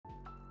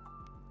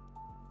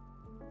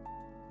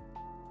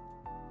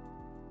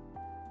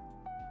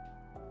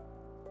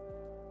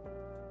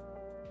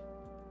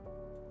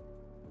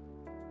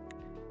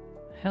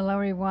Hello,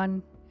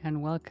 everyone,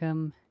 and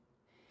welcome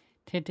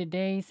to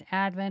today's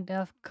Advent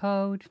of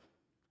Code.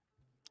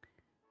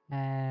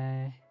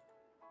 Uh,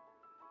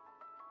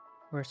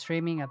 we're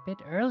streaming a bit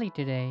early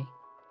today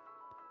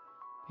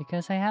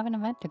because I have an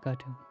event to go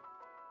to.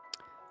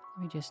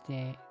 Let me just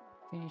finish.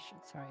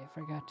 Sorry, I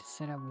forgot to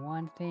set up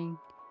one thing.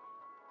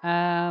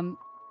 But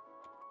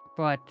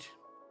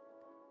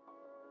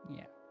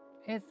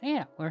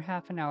we're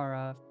half an hour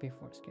off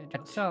before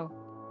schedule. So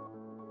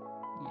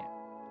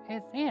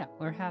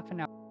we're half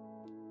an hour.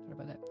 Sorry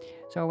about that.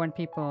 So when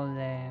people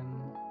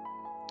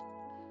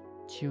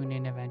tune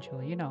in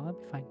eventually, I'll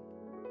be fine.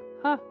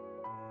 Huh?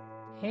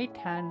 Hey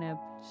Tanab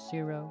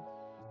Zero.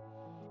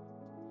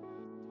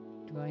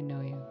 Do I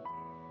know you?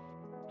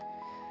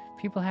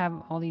 People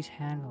have all these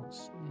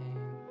handles,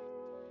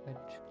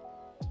 but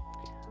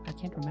I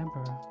can't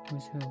remember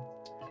who's who.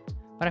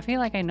 But I feel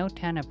like I know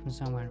Tanab from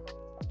somewhere.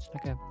 It's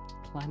like a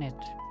planet.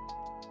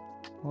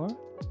 Or?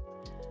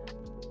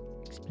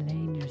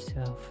 Explain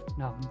yourself.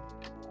 No.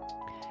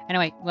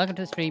 Anyway, welcome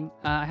to the stream.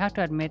 I have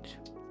to admit,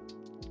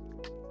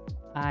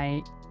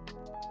 my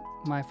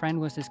friend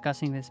was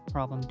discussing this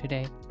problem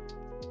today.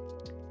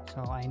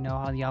 So I know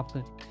how the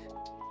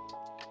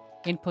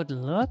input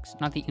looks,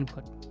 not the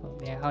input,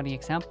 but how the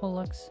example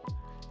looks.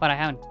 But I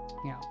haven't,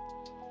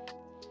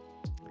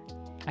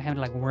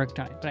 like worked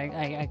on it. But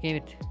I gave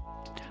it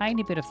a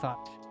tiny bit of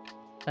thought.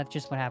 That's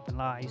just what happened.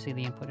 You see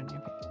the input in there.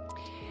 Okay.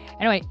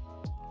 Anyway,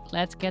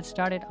 let's get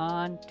started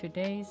on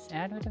today's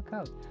Advent of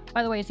Code.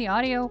 By the way, is the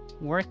audio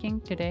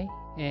working today?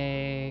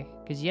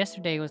 Because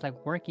yesterday it was like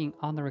working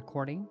on the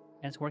recording.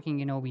 And it's working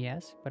in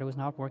OBS, but it was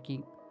not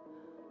working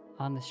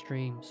on the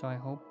stream. So I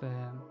hope...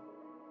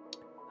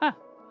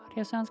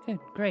 audio sounds good.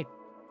 Great.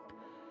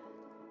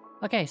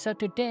 Okay, so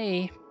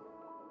today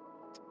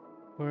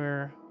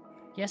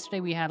yesterday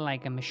we had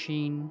like a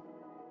machine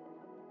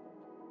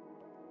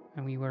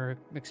and we were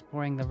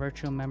exploring the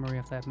virtual memory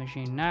of that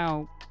machine.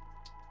 Now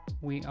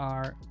we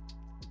are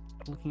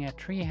looking at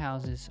tree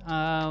houses.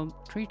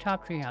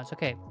 Treetop tree house.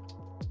 Okay.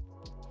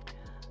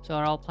 So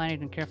are all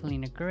planted and carefully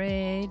in a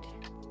grid.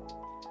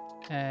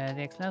 The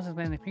experts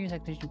in the previous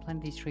activity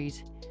planted these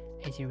trees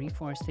as a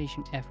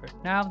reforestation effort.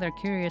 Now they're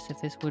curious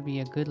if this would be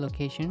a good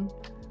location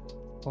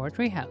for a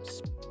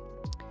treehouse.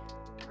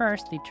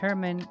 First,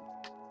 determine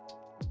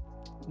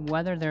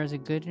whether there's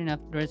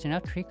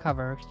enough tree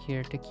cover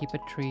here to keep a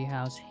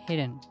treehouse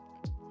hidden.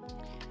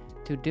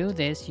 To do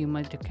this, you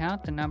must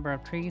count the number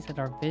of trees that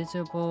are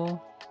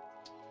visible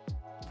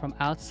from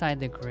outside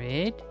the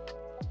grid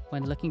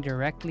when looking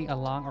directly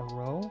along a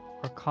row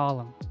or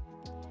column.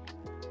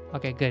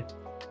 Okay, good.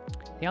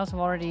 They also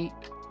already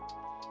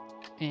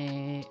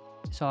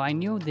so I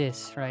knew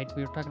this, right?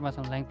 We were talking about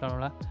some length, blah, blah,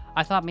 blah.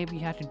 I thought maybe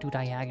you had to do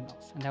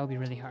diagonals, and that would be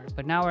really hard.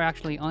 But now we're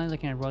actually only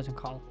looking at rows and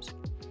columns.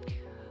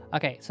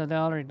 Okay, so they're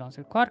already done.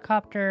 So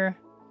quadcopter,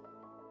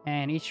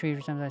 and each tree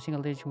represents a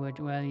single digit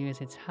value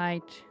is its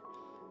height,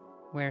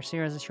 where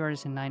 0 is the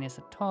shortest and 9 is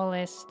the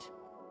tallest.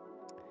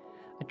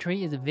 A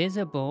tree is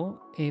visible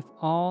if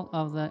all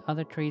of the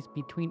other trees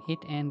between it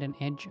and an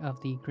edge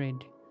of the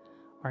grid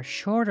are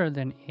shorter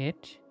than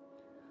it.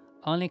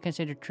 Only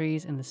consider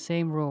trees in the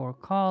same row or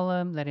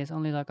column. That is,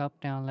 only look up,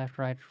 down, left,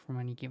 right from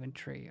any given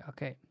tree.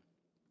 Okay.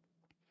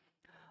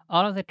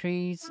 All of the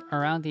trees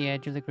around the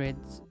edge of the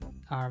grids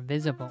are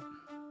visible.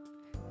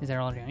 Is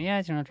there all down?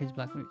 Yeah, there are no trees,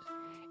 black trees.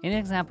 In the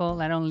example,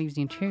 that only leaves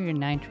the interior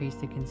 9 trees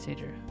to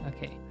consider.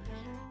 Okay.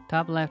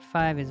 Top left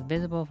 5 is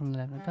visible from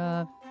left to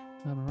top.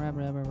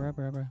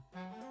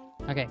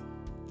 Okay.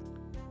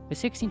 The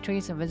 16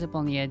 trees are visible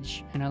on the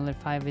edge and another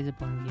 5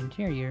 visible in the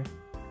interior.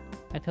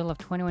 A total of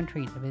 21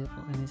 trees are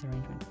visible in this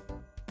arrangement.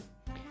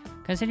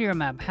 Consider your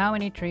map. How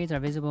many trees are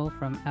visible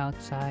from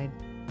outside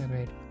the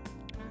grid?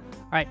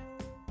 Alright,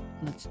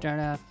 let's start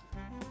off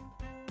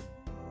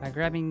by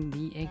grabbing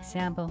the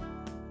example.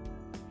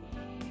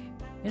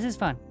 This is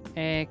fun,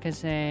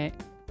 because it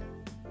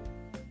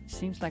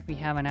seems like we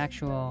have an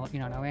actual,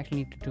 now we actually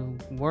need to do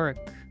work.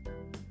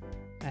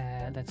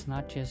 That's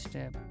not just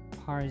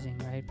parsing,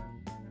 right?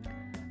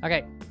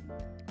 Okay.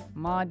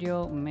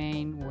 Module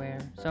main where.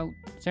 So,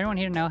 does anyone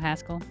here know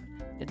Haskell?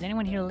 Did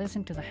anyone here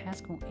listen to the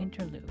Haskell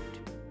interlude?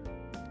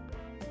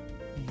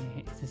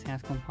 It's this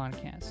Haskell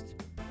podcast.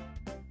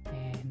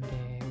 And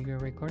we were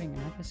recording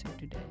an episode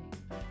today.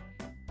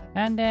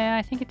 And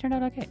I think it turned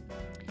out okay.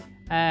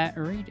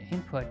 Read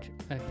input.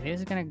 Okay, this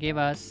is going to give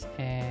us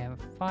a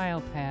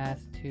file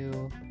path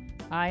to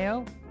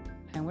IO.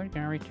 And we're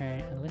going to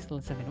return a list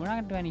of it. We're not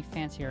going to do any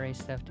fancy array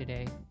stuff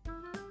today.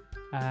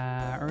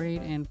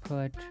 Read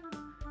input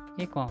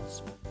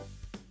equals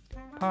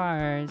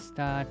parse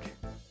dot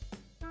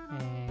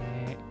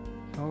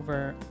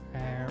over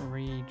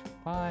read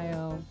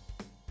file.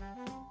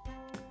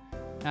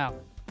 Now,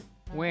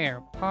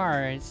 where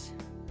parse.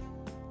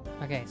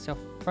 Okay, so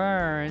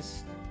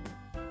first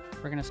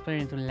we're gonna split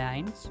it into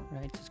lines,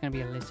 right? So it's gonna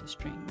be a list of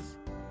strings.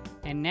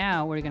 And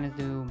now we're gonna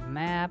do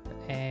map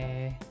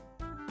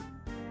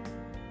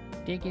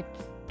digit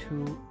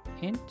to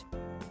int.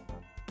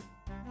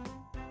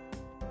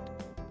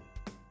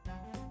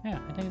 Yeah,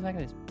 I think it's like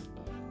this.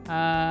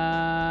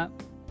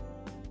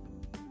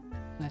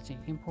 Let's see,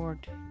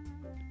 import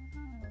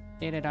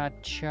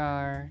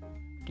data.char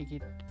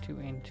digit to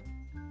int.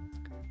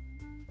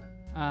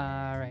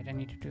 Right, I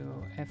need to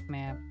do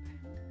fmap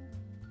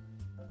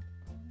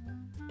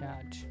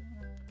dot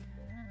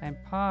and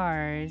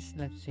parse.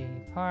 Let's see,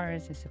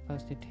 parse is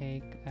supposed to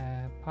take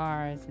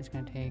parse is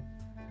going to take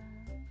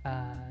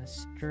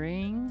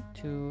string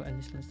to a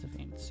list of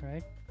ints,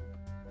 right?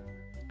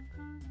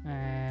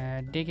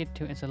 Dig it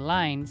to its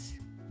lines.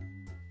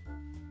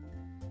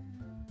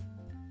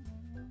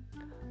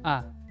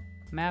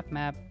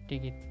 Map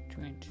dig it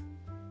to int.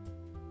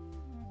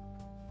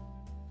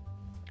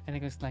 I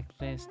think it's like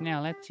this.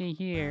 Now let's see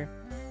here.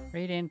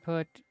 Read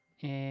input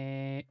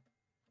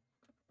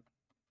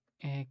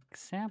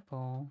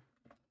example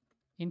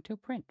into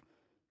print.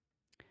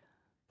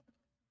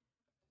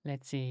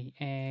 Let's see.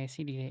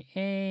 CD day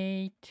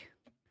 8,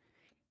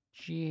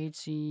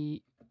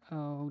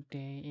 GHCO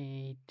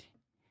day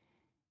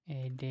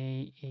 8,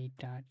 day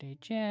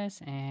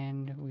 8.hs,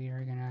 and we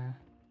are gonna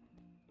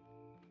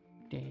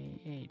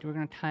day 8. We're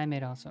gonna time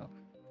it also.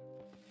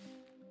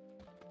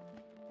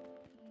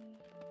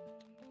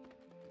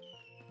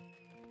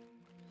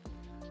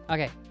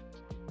 Okay,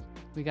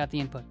 we got the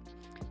input.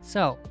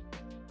 So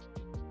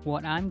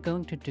what I'm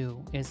going to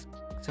do is,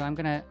 so I'm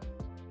gonna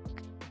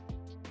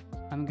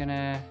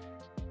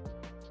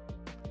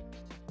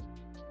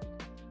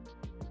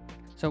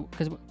so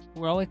because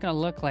we're always gonna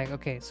look like,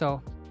 okay,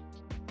 so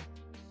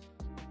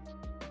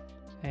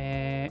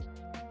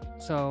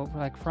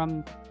like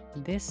from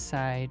this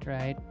side,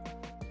 right?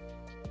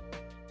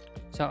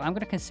 So I'm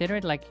gonna consider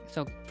it like,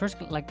 so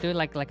first like do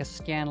like a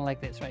scan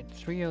like this, right?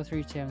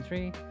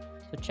 30373.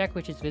 So check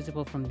which is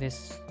visible from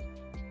this,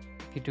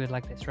 if you do it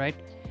like this, right?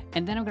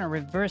 And then I'm gonna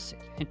reverse it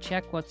and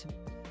check what's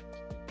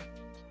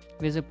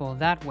visible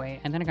that way,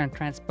 and then I'm gonna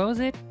transpose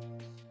it,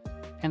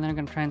 and then I'm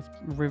gonna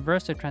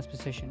reverse the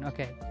transposition.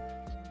 Okay.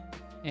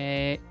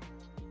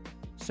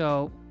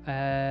 So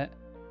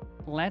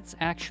let's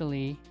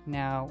actually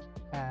now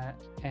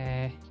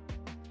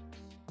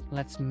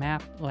let's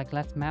map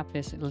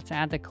this. Let's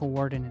add the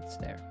coordinates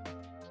there.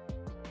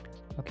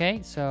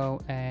 Okay, so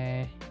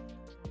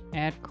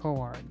add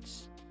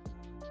coords.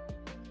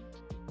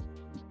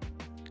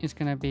 It's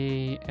gonna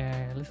be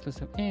a list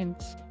of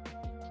ints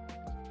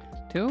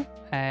to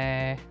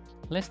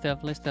list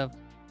of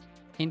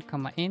int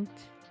comma int.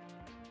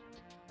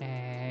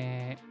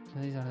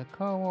 These are the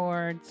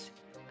coords,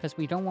 because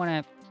we don't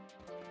want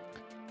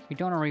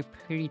to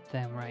repeat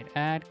them, right?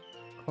 Add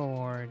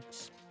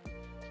coords.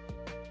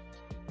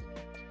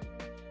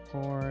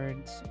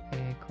 Coords.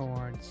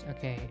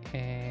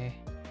 Okay.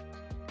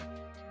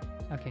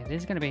 Okay,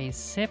 this is gonna be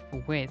zip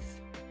width.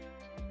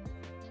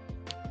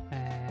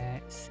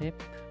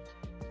 Zip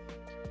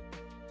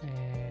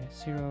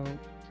 0.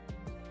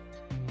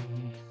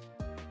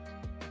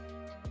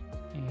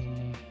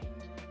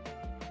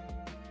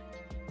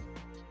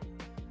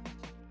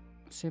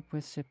 Zip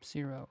with zip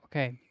 0.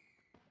 Okay.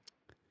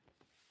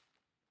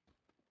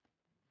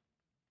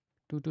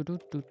 Do.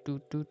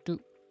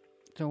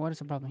 So what is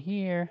the problem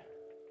here?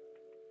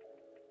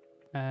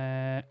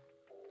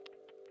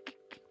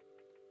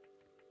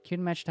 Cute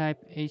match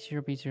type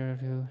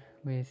H0B02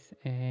 with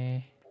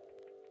a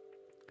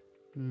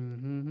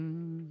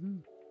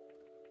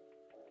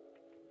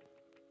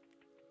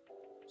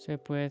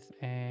zip with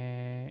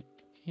a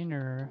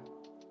inner.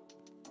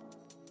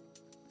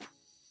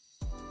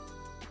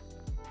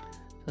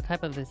 So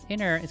type of this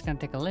inner is going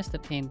to take a list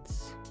of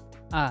ints.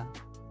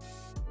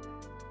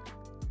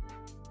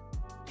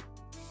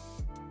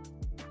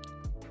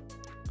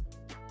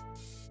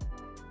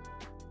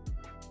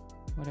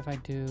 What if I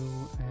do?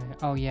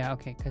 Oh yeah,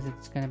 okay, because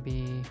it's gonna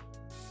be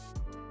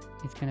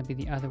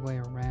the other way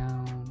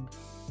around,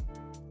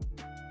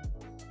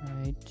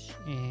 right?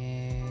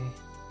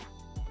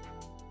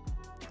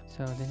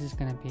 So this is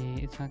gonna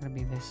be. It's not gonna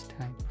be this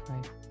type,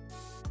 right?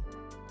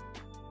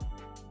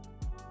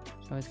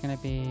 So it's gonna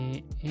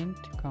be int,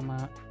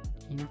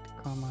 int.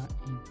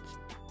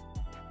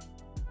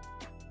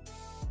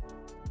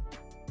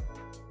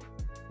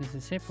 This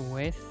is zip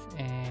width,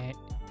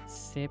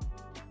 zip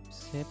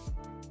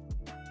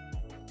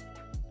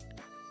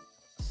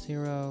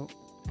 0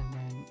 and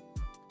then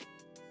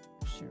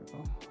 0.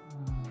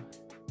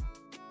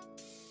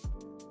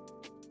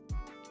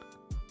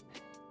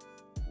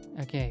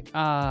 Okay.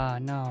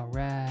 No,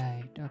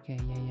 right. Okay.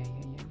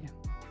 Yeah.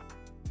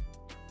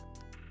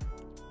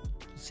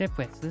 Zip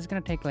width. This is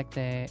gonna take like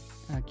the.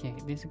 Okay.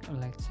 This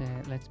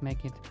let's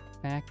make it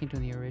back into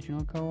the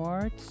original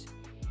coords.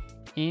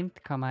 Int,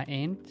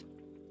 int.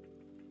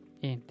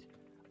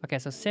 Okay.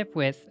 So zip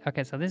width.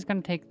 Okay. So this is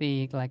gonna take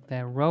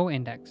the row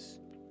index.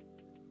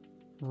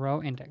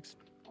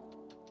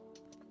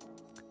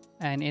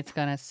 And it's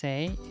gonna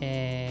say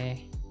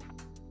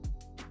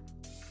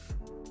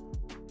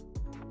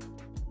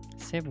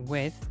zip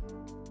width.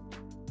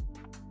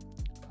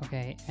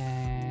 Okay,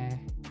 and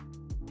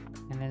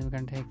then we're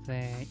gonna take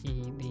the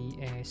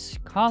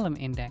column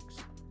index,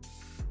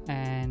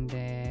 and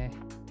we're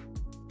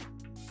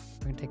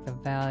gonna take the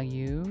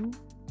value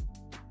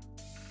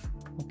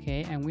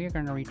Okay, and we're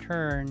gonna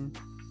return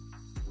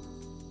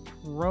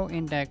row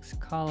index,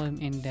 column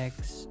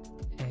index,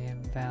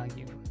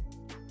 value.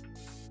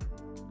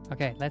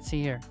 Okay, let's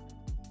see here.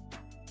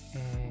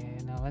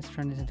 Now let's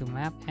turn this into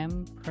map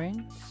m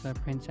print, so it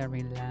prints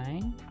every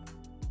line.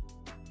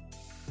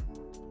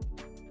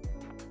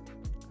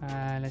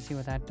 Let's see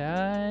what that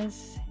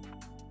does.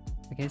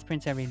 Okay, this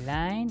prints every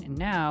line, and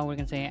now we're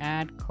gonna say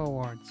add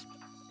cohorts. So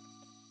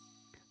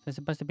it's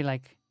supposed to be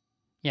like,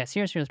 yeah,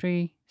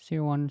 003,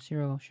 01,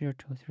 0,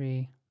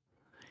 023.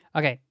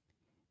 Okay,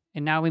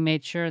 and now we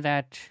made sure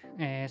that,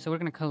 so we're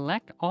gonna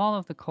collect all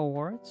of the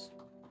cohorts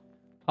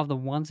of the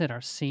ones that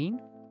are seen.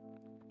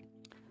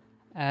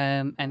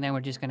 And then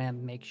we're just gonna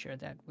make sure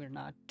that we're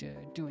not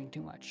doing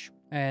too much,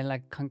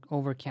 like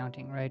over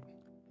counting, right?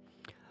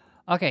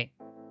 Okay,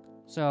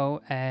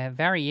 so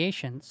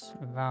variations,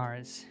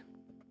 vars.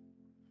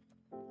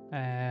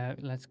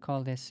 Let's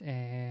call this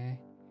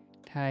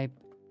type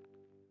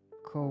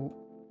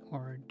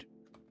coord,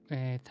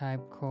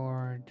 type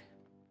coord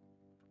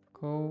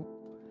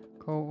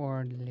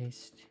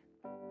list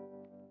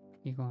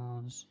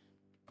equals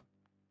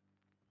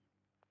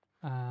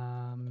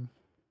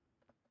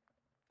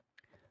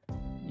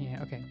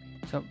yeah, okay,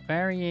 so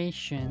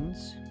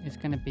variations is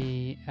gonna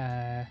be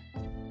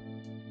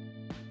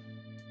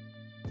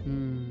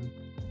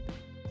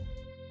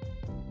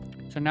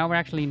so now we're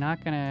actually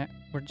not gonna,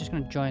 we're just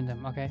gonna join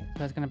them. Okay,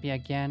 so it's gonna be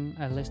again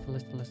a list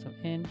of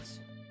ints.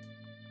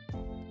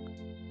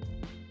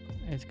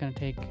 It's gonna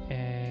take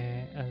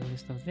a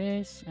list of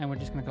this, and we're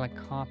just gonna like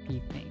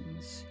copy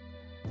things.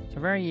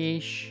 So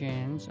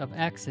variations of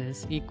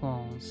x's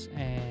equals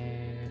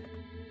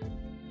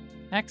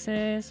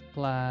x's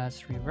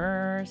plus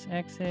reverse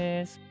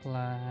x's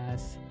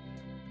plus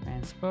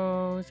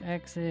transpose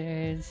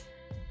x's.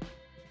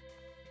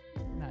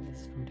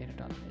 This is from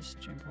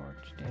data.list, import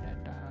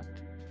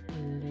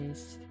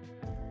data.list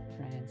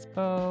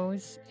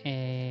transpose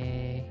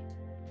a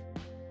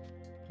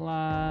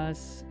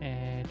plus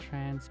a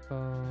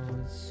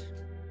transpose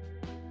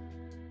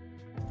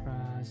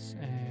plus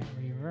a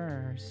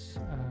reverse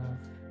of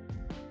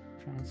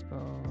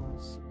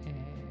transpose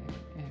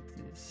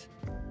x's.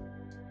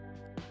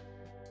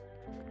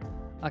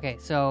 Okay,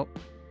 so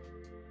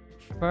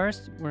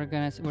first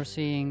we're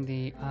seeing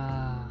the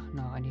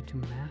no, I need to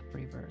map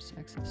reverse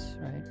x's,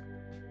 right?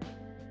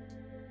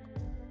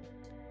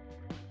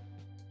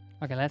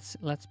 Okay, let's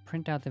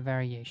print out the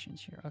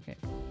variations here. Okay,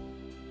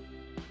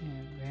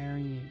 yeah,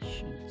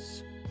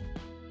 variations.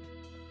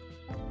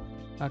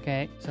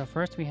 Okay, so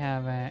first we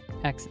have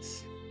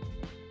x's.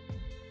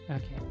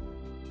 Okay,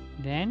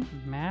 then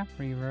map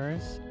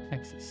reverse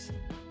x's.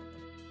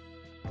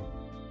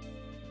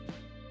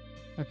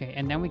 Okay,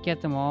 and then we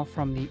get them all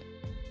from the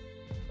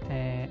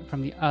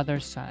other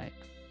side.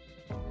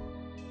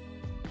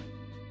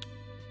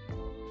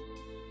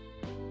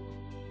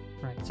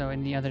 Right, so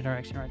in the other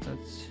direction, right? So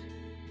it's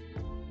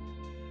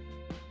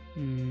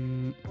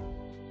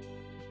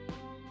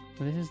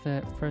so this is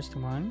the first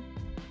one,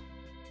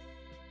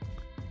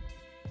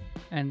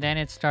 and then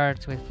it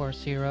starts with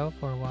 40,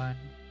 41,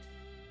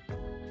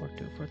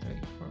 42, 43,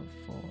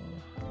 44,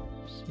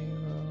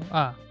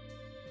 0.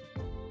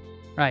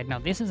 Right, now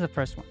this is the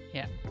first one,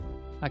 yeah.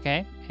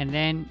 Okay, and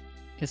then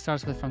it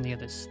starts with from the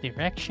other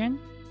direction.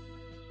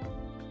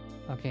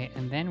 Okay,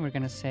 and then we're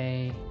gonna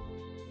say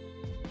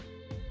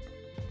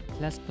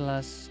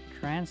plus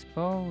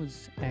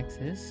transpose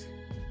x's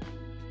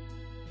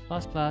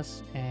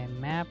plus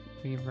map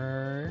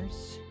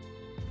reverse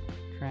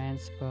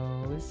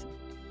transpose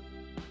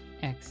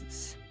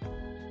x's.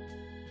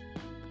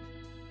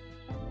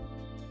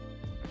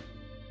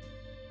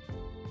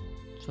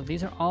 So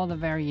these are all the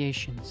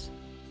variations.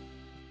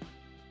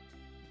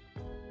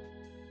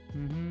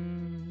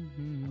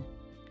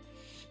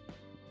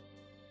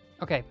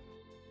 Okay,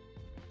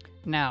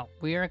 now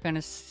we are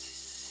gonna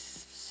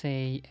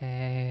say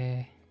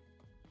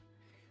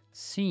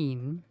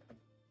scene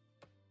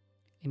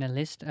in a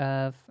list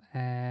of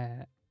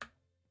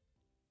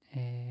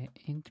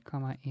int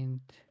comma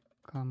int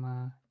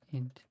comma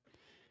int.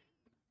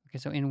 Okay,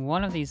 so in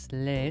one of these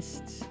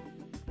lists,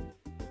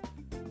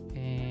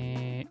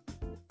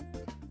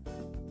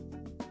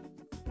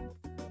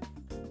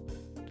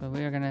 so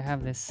we are gonna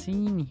have the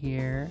scene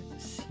here,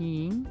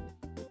 scene.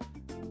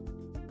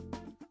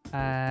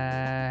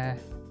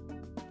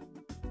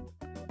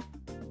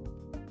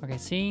 Okay,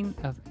 scene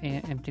of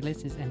empty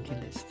list is empty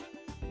list.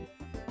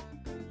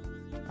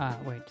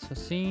 Wait, so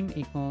scene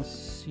equals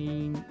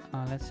scene,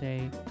 let's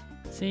say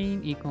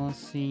scene equals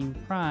scene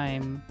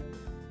prime,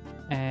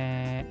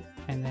 and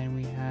then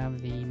we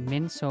have the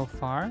min so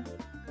far.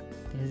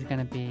 This is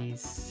gonna be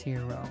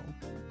 0.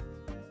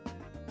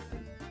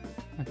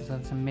 Okay, so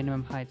that's a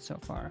minimum height so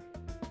far.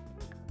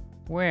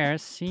 Where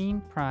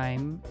scene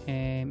prime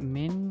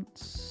min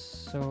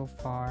so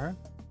far.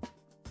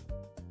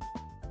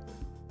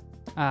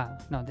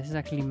 No, this is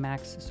actually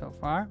max so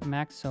far.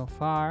 Max so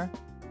far.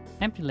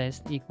 Empty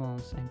list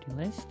equals empty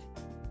list.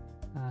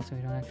 So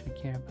we don't actually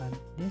care about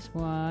this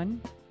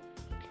one.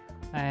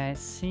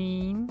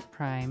 Scene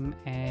prime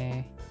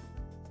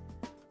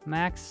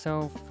max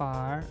so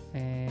far,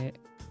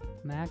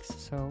 max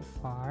so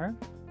far,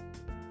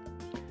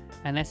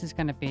 and this is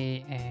going to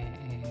be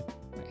a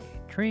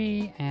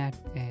tree, and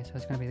so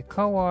it's going to be the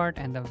coord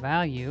and the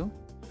value.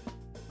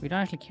 We don't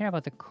actually care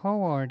about the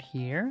coord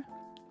here,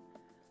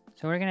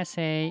 so we're going to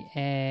say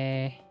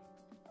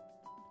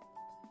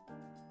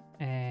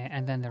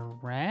and then the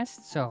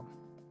rest. So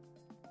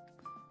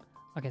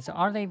okay, so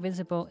are they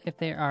visible if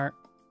they are,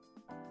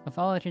 if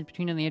all the trees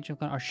between and the edge of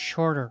the are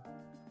shorter?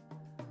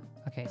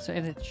 Okay, so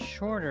if it's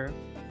shorter,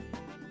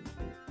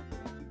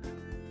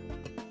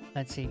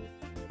 let's see.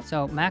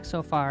 So max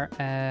so far,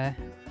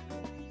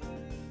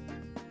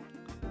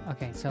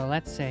 okay, so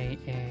let's say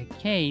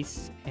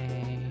case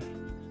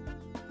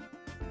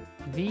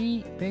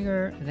v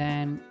bigger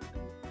than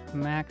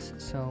max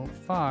so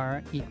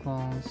far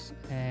equals,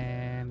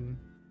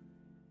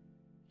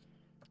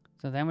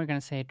 so then we're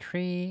gonna say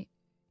tree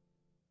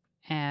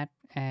at,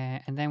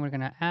 and then we're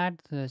gonna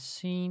add the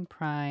scene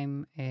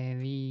prime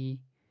v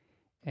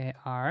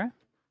r.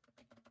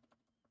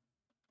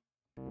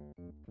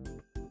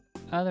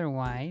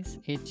 Otherwise,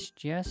 it's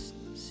just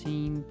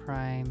scene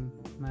prime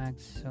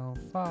max so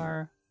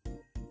far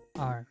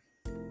r.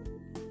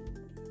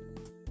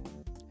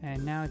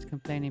 And now it's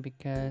complaining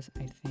because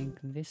I think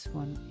this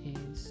one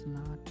is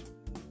not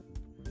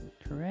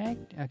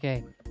correct.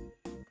 Okay.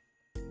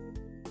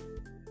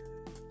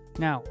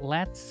 Now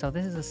so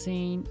this is a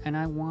scene, and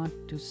I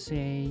want to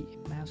say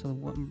map, so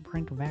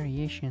print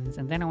variations,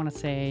 and then I want to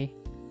say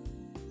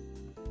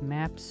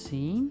map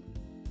scene.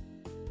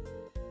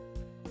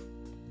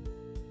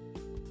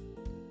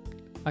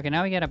 Okay,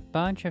 now we get a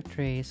bunch of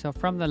trees. So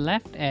from the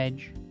left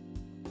edge,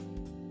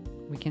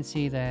 we can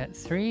see the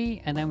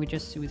 3, and then we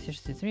just see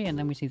the 3, and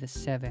then we see the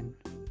 7.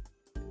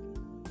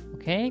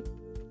 Okay.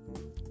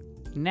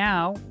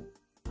 Now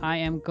I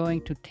am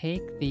going to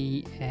take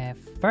the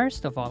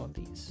first of all of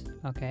these.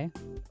 Okay.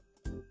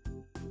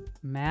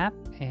 Map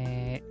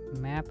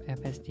map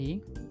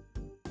FSD.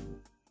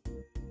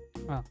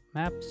 Well,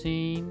 map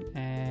scene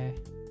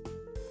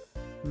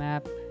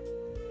map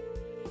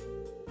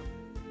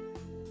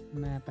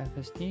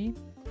FSD.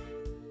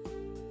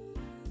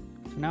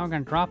 So now we're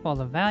going to drop all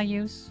the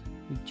values.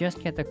 We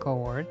just get the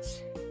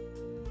coords.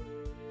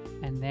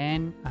 And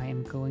then I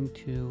am going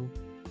to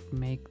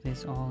make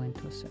this all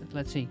into a set.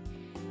 Let's see.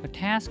 For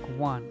task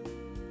 1.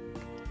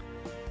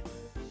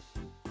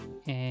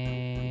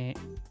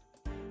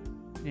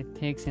 It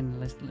takes in a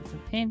list of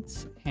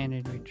hints and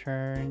it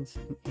returns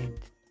an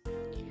int.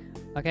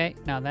 Okay,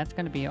 now that's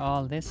going to be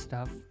all this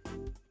stuff.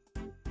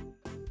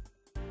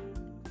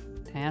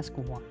 Task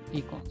 1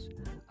 equals.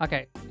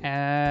 Okay,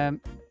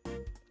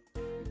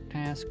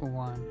 task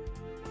 1.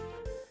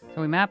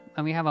 So we map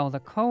and we have all the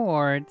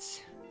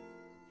coords.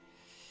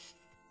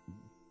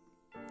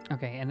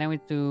 Okay, and then we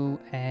do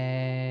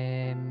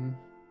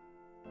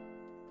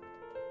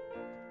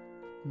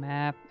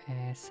map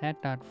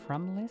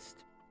set.from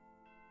list.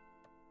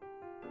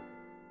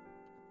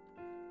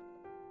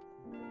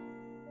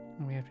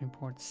 We have to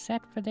import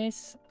set for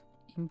this.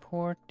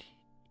 Import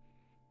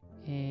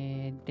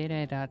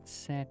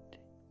data.set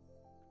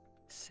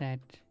set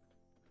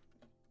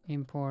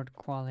import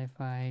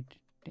qualified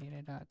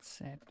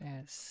data.set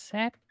as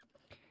set.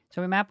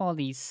 So we map all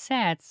these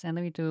sets, and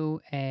then we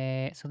do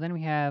so then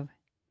we have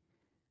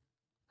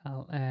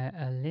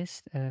a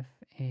list of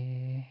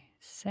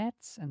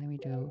sets, and then we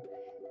do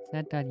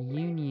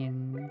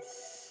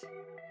set.unions,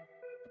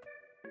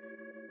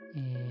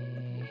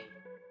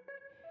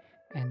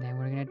 and then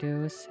we're gonna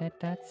do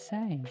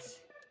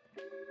set.size.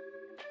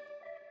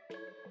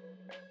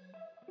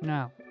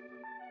 Now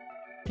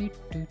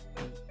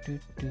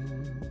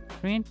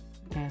print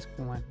task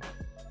 1.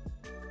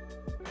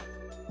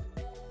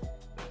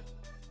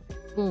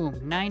 Boom,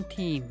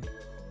 19.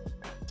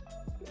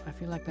 I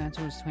feel like the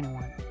answer was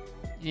 21.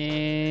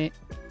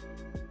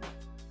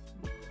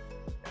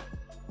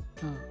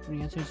 Oh,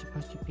 the answer is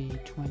supposed to be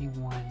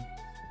 21.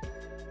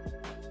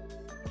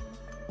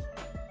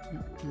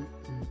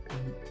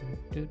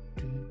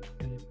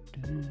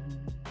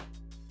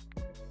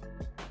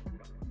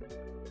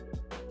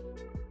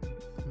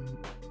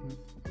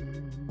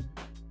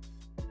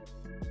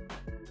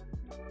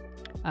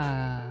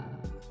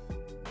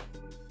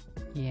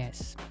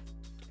 Yes.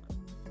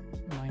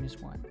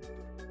 -1.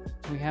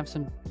 So we have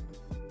some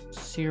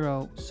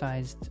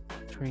 0-sized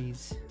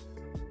trees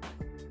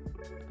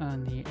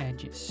on the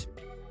edges.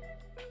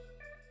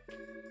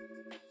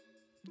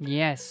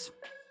 Yes,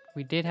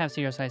 we did have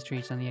 0-sized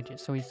trees on the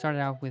edges. So we started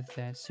out with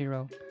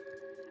 0.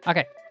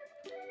 Okay.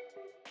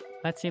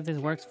 Let's see if this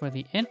works for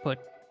the input.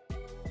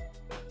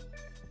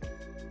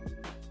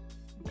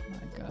 Oh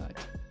my god.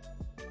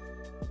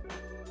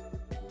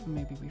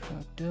 Maybe we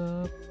fucked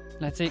up.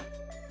 Let's see.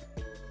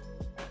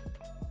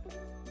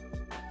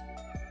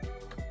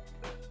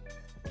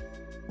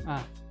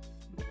 Ah,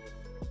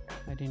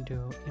 I didn't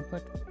do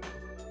input.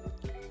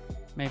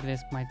 Maybe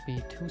this might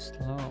be too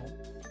slow.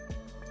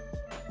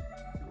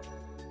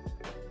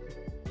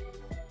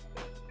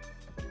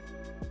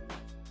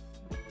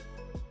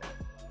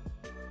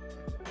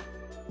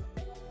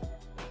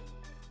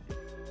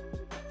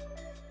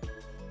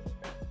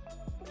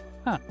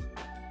 Huh.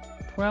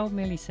 12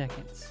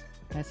 milliseconds.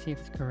 Let's see if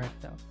it's correct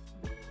though.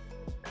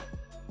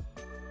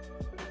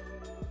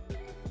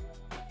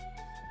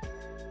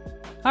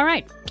 All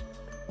right.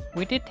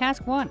 We did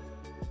task 1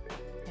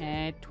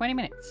 at 20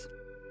 minutes.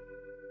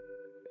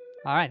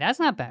 All right, that's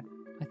not bad.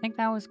 I think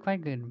that was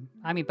quite good.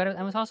 I mean, but it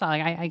was also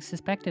like I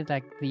suspected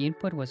like the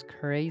input was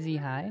crazy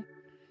high,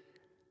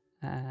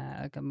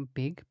 like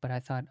big. But I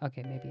thought,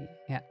 okay, maybe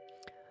yeah.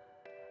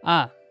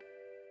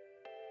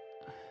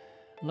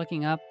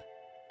 Looking up.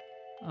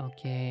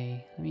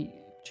 Okay, let me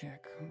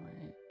check.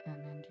 And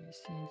then do you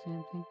see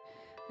something?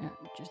 Yeah,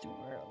 just a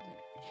world.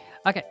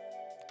 Okay.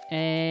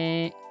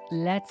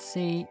 Let's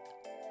see.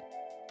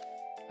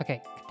 Okay,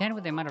 content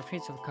with the amount of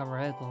trees to cover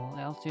available,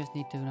 elves just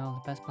need to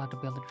know the best spot to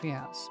build a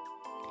treehouse.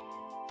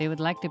 They would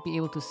like to be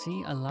able to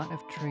see a lot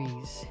of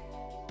trees.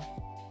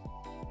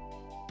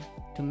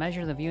 To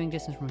measure the viewing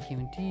distance from a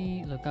given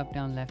tree, look up,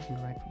 down, left,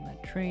 and right from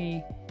that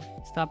tree.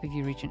 Stop if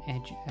you reach an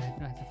edge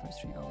at the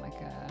first tree. Oh my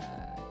god.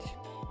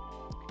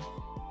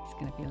 It's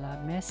gonna be a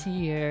lot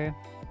messier.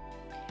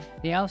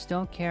 The elves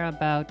don't care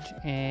about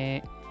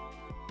to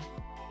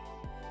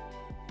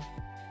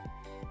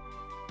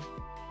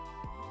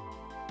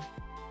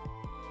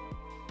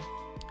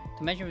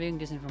measure viewing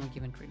distance from a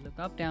given tree. Look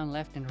up, down,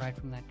 left, and right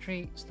from that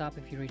tree. Stop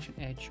if you reach an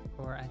edge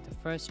or at the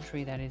first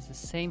tree that is the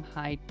same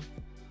height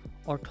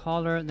or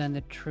taller than the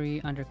tree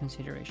under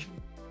consideration.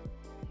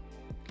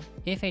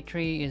 If a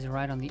tree is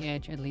right on the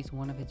edge, at least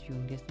one of its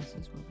viewing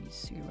distances will be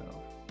 0.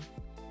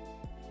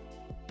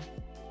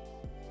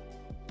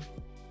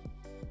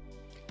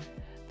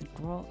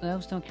 The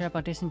elves don't care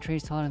about distant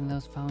trees taller than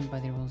those found by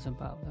the rules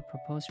above. The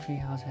proposed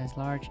treehouse has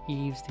large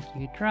eaves to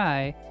keep it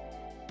dry,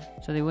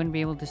 so they wouldn't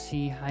be able to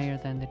see higher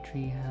than the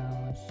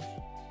treehouse.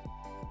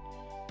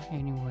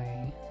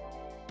 Anyway,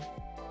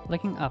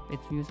 looking up,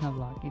 its view is not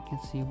blocked. It can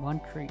see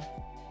one tree.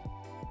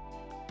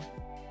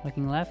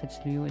 Looking left, its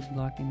view is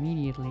blocked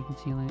immediately. You can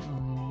see only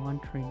one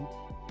tree.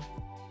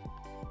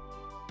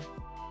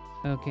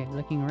 Okay,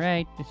 looking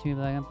right, its view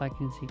is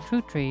blocked. You can see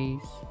 2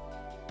 trees.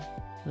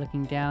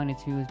 Looking down,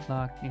 its view is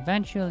blocked.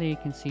 Eventually, you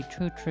can see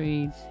 2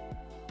 trees.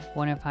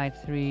 One of height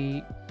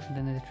 3, and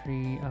then the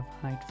tree of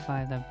height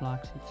 5 that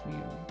blocks its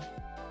view.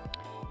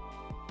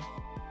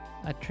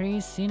 A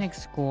tree's scenic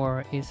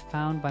score is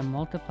found by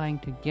multiplying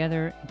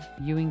together its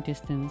viewing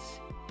distance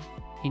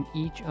in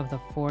each of the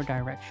 4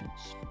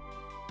 directions.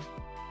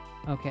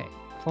 Okay,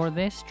 for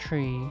this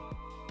tree,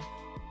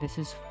 this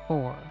is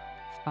 4.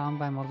 It's found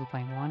by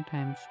multiplying 1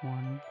 times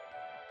 1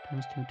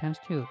 times 2 times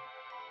 2.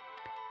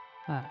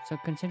 So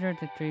consider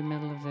the tree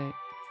middle of the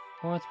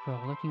 4th row.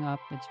 Looking up,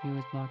 its view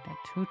is blocked at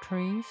 2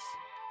 trees.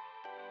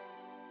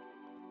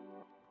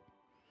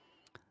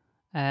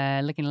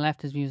 Looking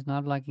left, its view is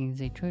not blocked. You can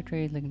see 2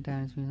 trees. Looking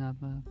down, its view is not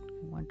blocked.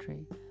 1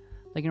 tree.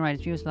 Looking right,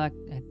 its view is blocked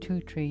at 2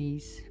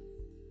 trees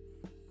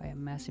by a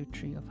massive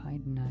tree of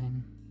height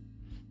 9.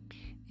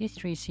 This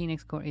tree's scenic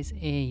score is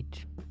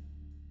 8.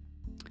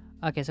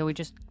 Okay, so we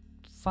just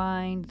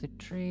find the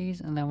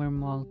trees and then we're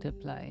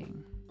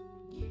multiplying.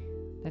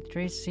 The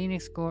tree's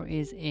scenic score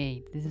is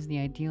 8. This is the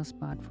ideal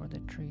spot for the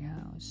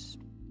treehouse.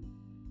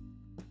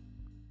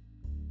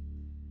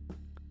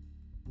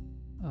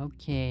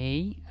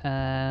 Okay.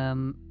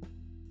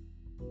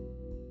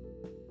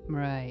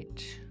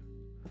 Right.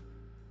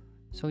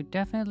 So we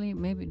definitely,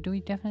 maybe, do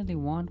we definitely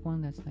want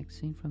one that's like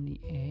seen from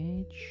the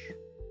edge?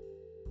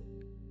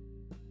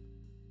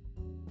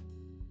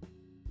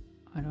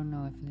 I don't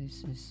know if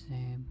this is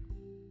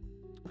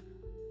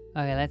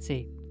okay, let's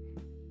see.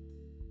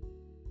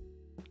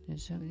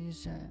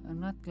 I'm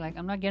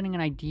not getting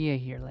an idea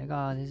here, like,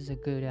 oh, this is a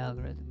good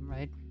algorithm,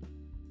 right?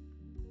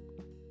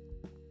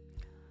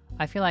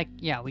 I feel like,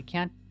 yeah, we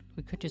could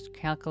just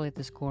calculate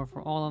the score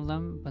for all of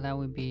them, but that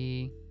would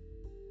be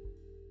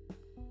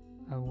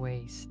a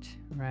waste,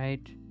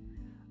 right?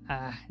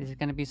 This is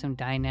gonna be some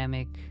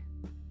dynamic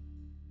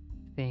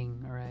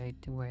thing, right,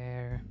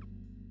 where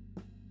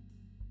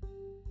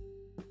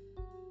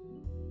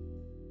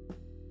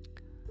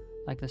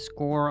like the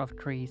score of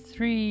tree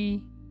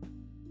 3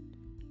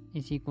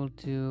 is equal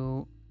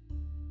to,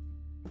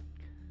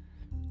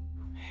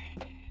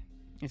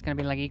 it's gonna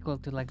be like equal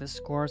to like the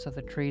scores of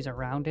the trees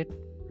around it,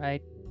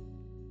 right?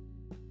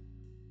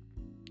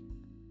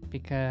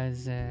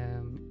 Because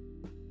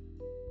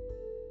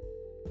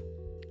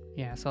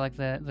yeah, so like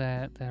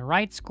the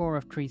right score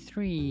of tree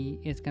 3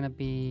 is gonna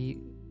be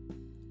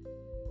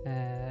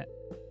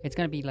it's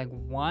gonna be like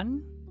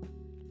 1.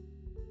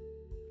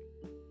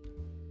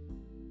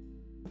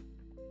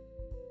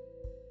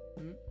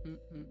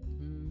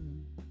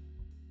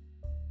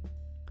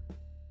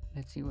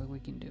 Let's see what we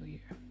can do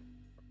here.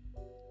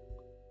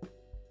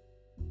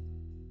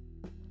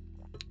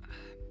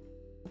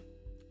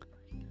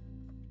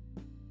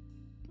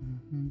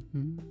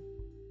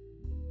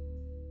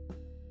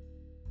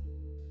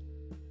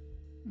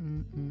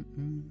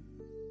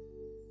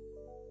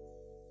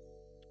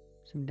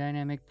 Some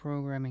dynamic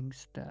programming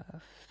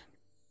stuff.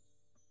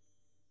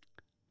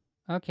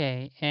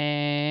 Okay,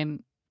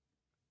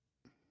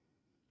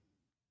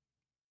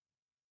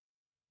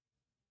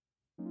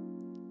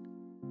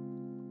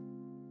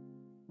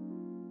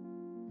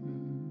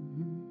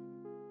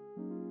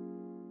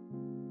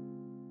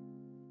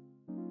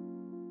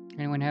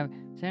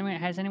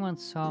 Has anyone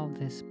solved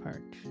this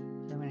part?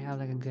 Does anyone have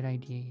like a good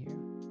idea here?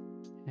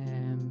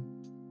 Um,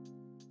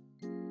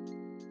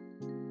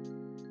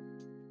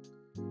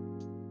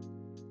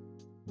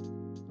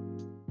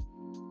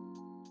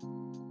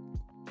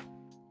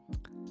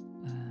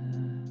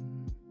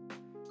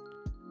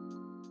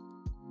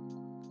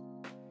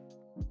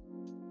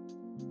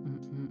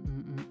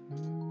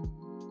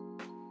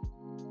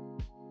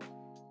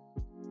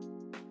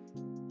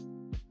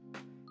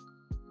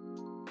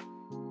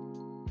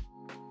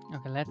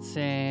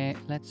 Okay,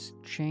 let's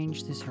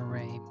change this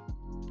array.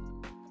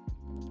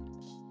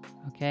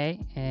 Okay,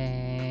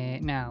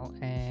 now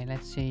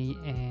let's see.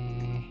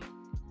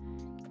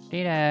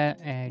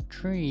 Data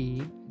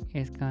tree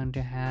is going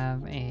to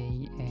have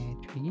a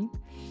tree.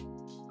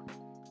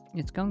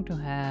 It's going to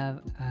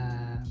have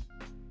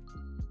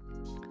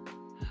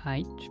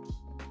height.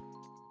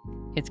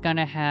 It's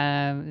gonna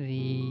have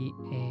the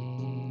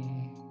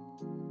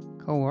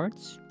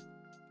cohorts.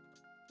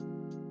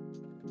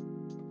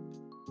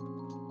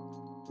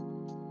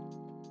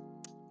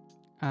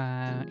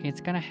 It's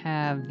gonna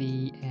have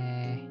the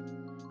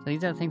so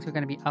these are the things we're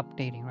gonna be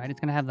updating, right? It's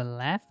gonna have the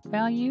left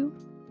value.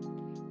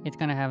 It's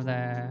gonna have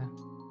the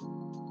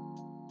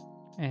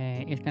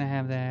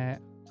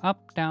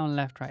up, down,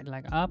 left, right,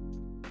 like up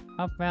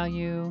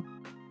value,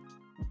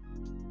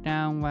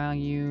 down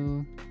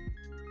value,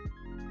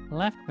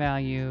 left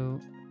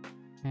value,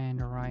 and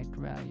right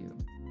value,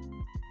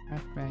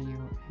 left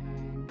value,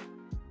 and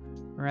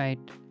right,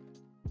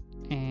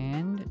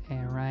 and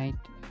a right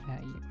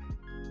value.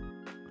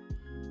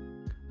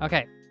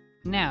 Okay,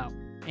 now,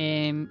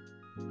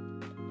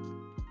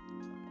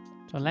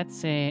 so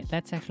let's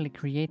actually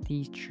create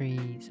these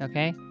trees.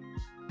 Okay,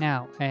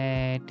 now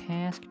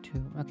task 2.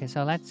 Okay,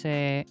 so let's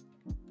say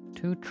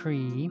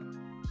toTree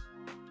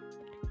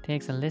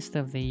takes a list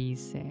of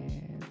these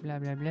blah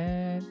blah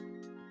blah.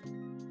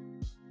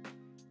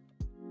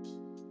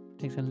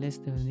 Takes a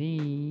list of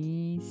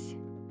these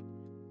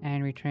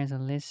and returns a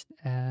list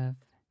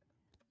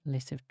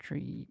of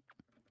tree.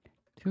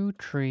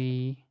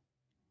 toTree.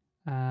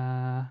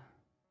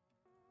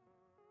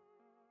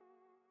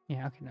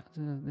 Yeah, okay, no,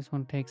 so this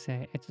one takes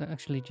it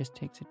actually just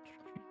takes a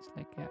tree. It's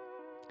like, yeah.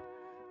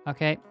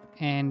 Okay,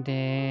 and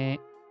it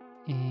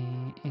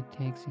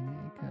takes it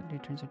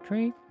returns a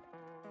tree.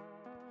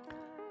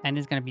 And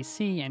it's gonna be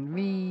C and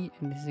V,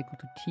 and this is equal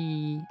to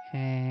T.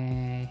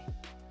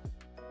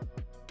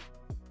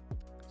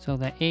 So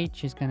the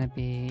H is gonna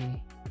be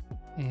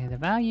the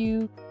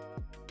value.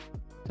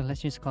 So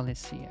let's just call this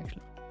C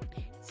actually.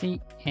 C,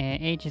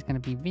 H is gonna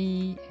be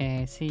V,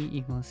 C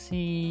equals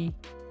C,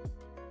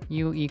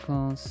 U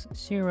equals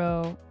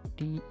 0,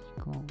 D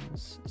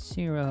equals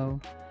 0,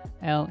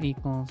 L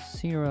equals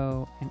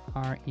 0, and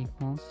R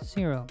equals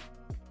 0.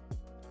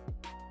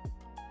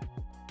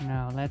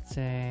 Now let's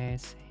say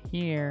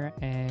here,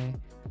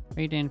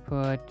 read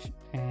input,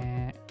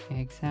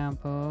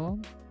 example,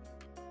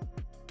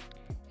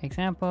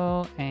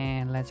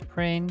 and let's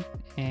print,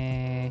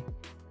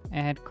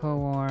 add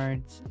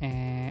cohorts,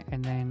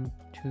 and then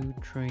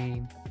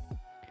toTree.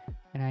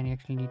 And I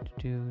actually need to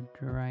do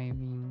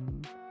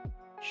driving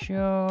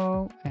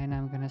show, and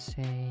I'm gonna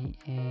say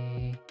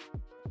it's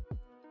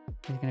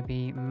gonna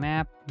be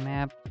map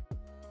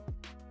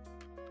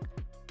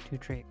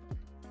toTree.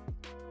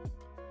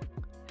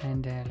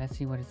 And let's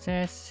see what it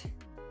says.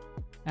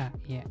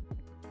 Yeah.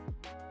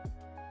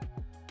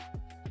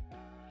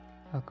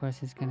 Of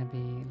course, it's gonna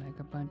be like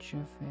a bunch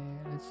of.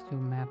 Let's do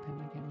map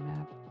and again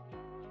map.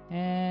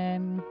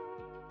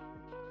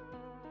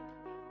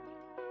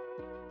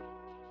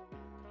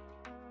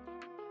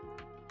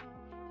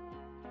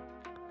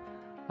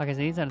 Okay, so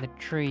these are the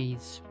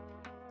trees.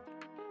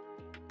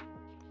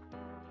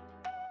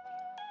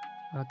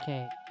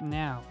 Okay,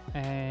 now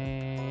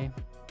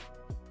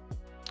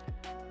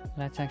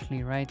let's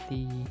actually write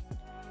the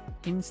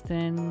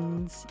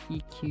instance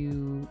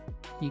eq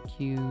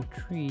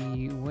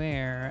tree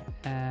where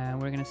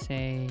we're gonna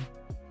say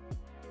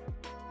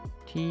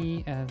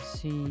T of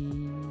C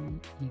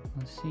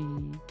equals C,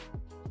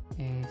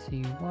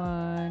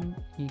 C1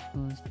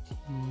 equals T,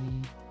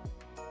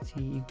 C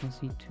equals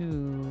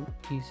C2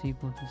 is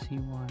equal to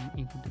C1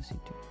 equal to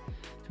C2.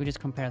 So we just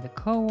compare the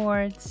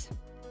cohorts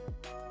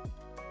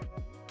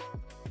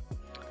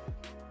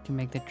to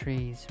make the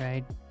trees,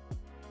 right?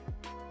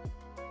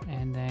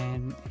 And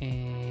then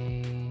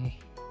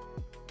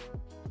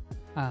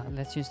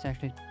let's just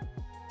actually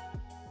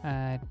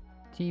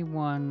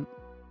T1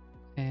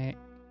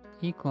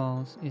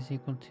 equals is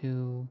equal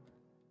to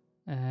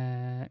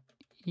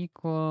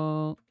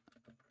equal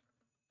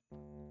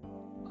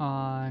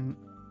on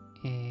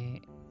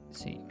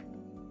C.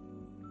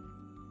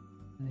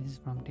 This is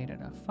from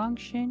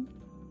data.function.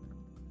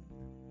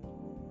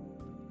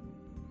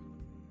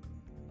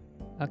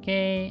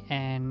 Okay,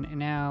 and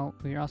now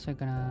we're also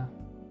gonna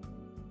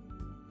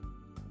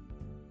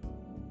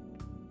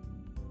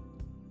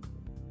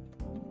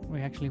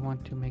we actually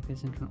want to make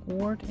this into an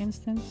ORed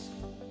instance.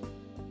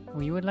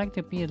 We would like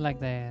to be like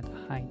the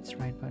heights,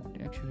 right? But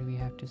actually we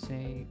have to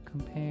say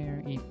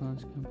compare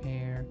equals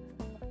compare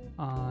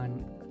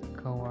on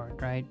coord,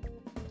 right?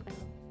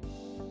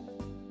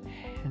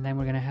 And then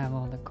we're gonna have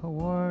all the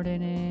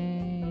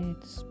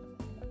coordinates.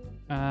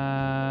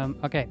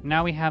 Okay,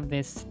 now we have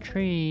this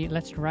tree.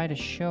 Let's write a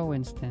show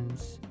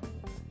instance.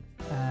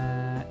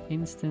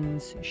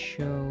 Instance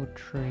show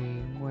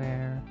tree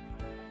where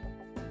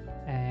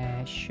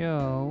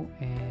show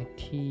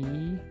t.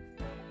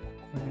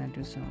 We're gonna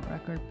do some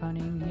record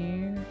punning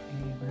here.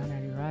 And we're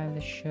gonna derive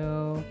the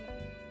show.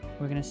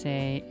 We're gonna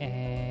say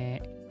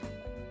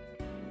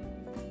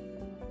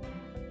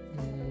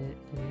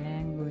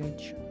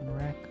language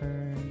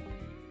record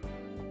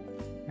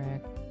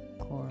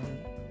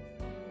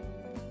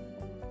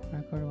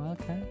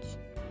wildcards,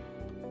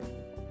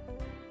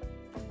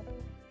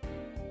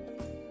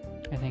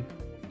 I think.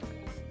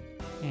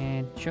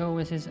 And show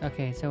is this.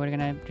 Okay, so we're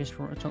gonna just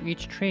so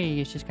each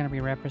tree is just gonna be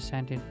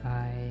represented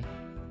by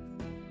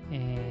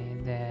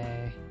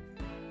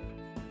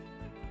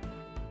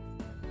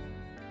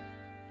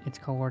its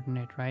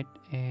coordinate, right?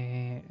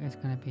 It's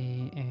gonna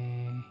be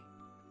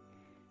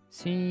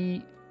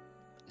C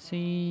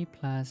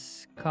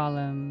plus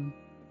column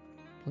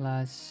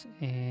plus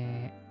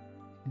V.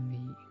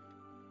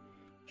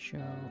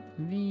 Show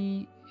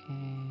V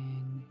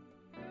and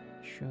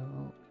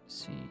show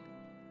C.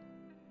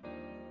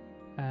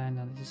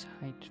 No, this is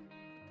height.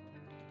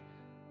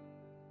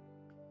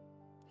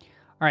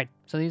 All right,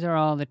 so these are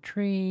all the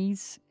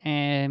trees.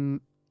 Now,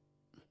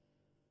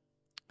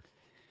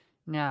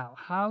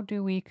 how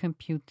do we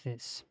compute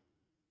this?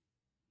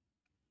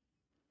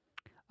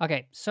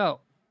 Okay, so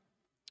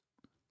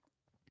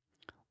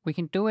we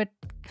can do it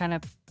kind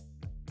of.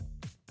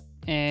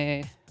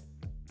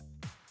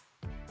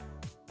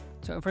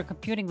 So if we're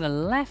computing the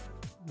left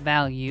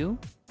value,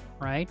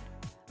 right,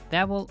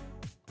 that will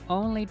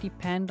only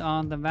depend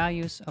on the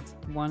values of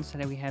ones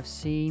that we have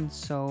seen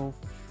so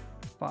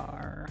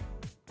far.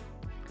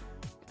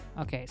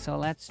 Okay, so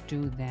let's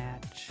do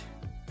that.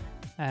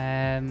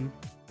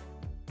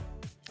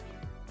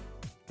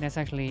 Let's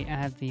actually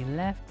add the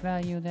left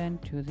value then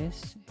to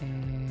this.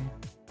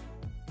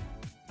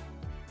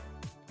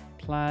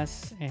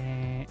 Plus,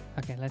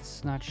 okay,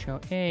 let's not show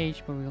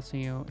age, but we'll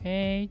show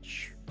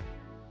age.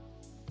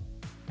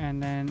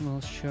 And then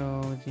we'll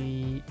show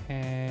the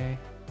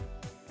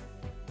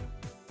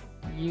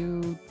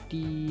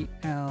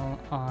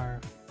UDLR.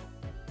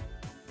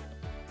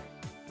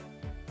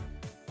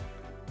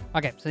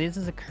 Okay, so this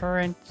is the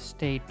current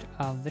state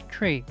of the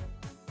tree.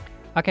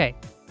 Okay,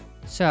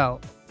 so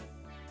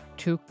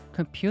to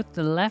compute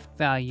the left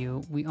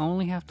value, we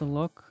only have to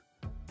look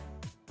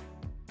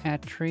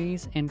at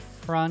trees in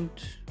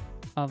front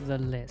of the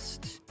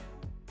list,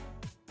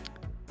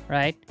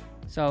 right?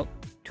 So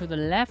to the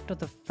left of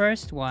the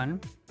first one,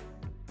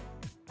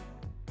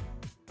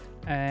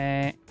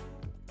 so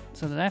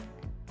the left,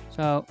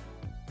 so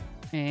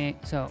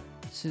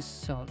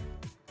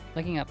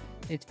looking up,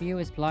 its view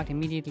is blocked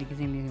immediately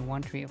using only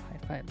one tree of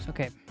height 5.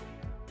 Okay.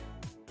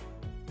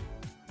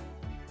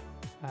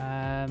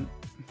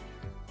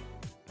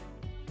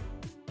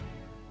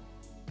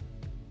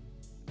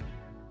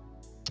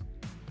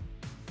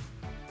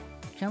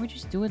 Can we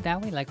just do it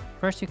that way? Like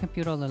first you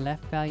compute all the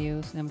left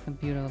values, then we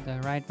compute all the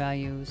right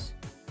values.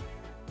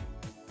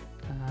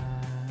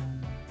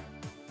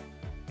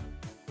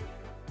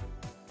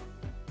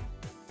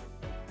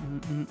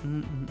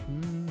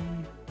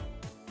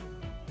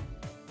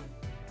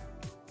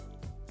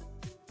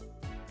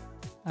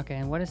 Okay,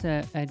 and what is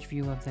the edge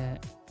view of the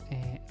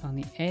on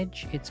the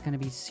edge? It's gonna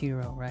be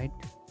 0, right?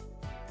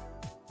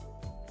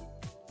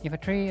 If a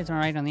tree is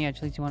right on the edge,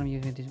 at least you want to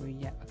use it this way.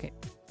 Yeah, okay,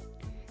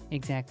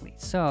 exactly.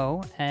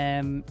 So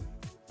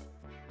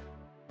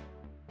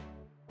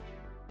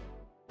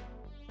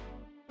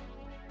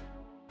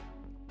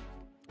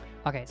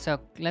okay, so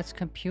let's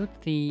compute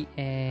the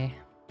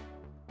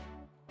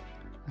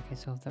okay,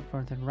 so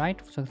for the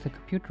right, so the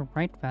compute the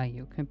right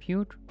value,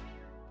 compute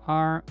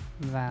R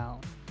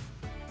val.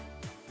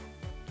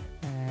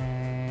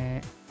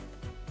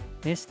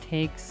 This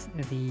takes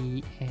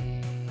the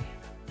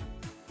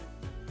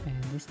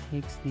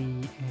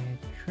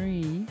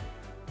tree,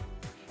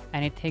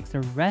 and it takes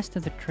the rest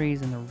of the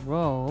trees in the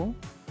row,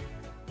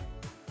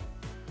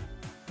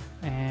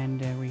 and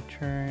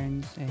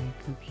returns a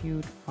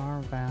compute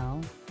R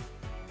val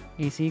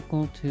is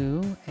equal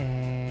to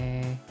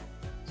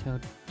so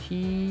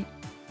T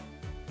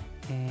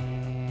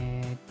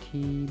bang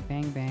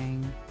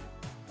bang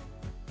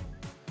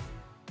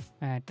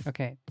at,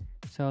 okay,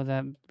 so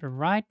the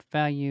right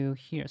value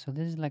here, so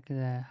this is like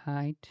the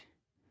height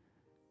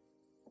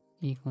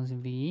equals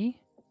V,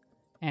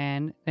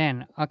 and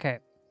then okay,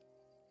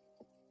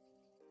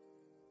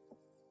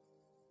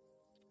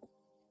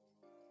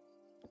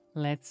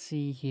 let's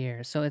see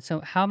here. So it's,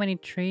 so how many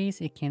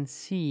trees it can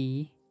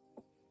see.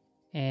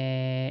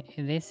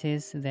 This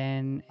is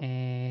then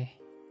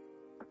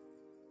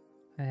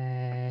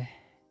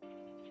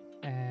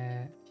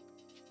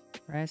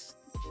rest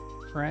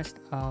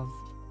of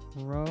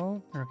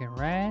row. Okay,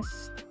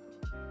 rest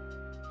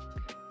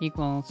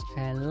equals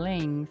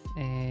length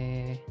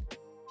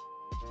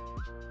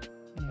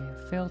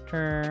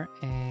filter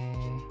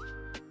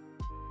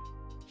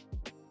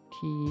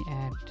t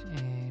at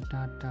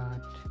dot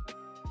dot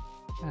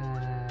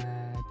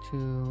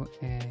to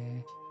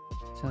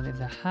so if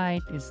the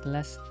height is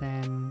less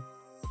than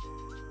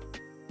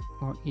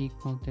or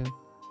equal to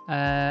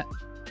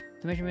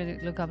to measure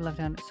with look up left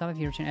hand stop if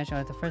you reach an edge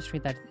at the first tree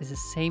that is the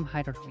same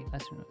height or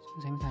less than the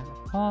same height or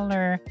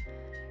taller,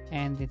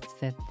 and it's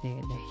that the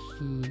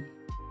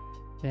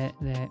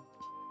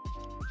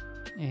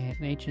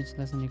h is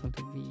less than or equal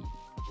to v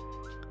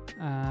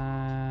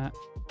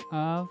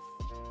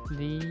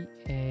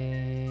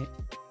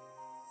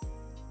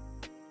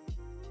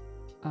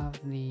of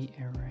the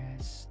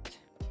arrest.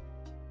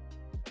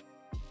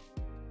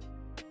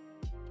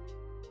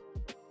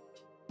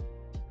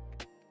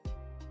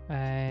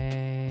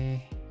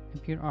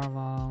 Compute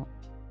arval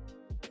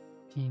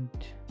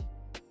int.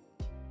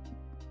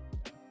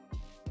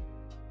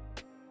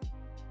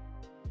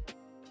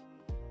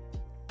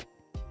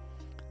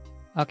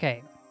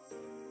 Okay.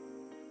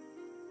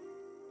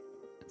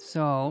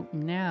 So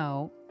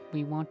now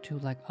we want to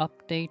like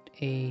update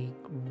a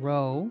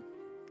row.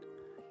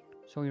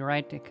 So we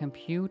write to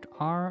compute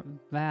our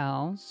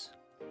vals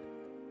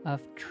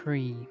of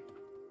tree.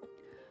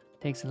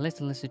 Takes a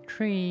list of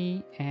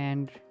tree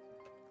and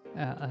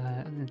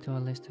into a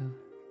list of.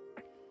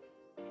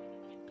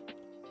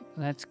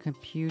 Let's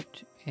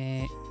compute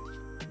a.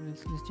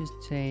 Let's just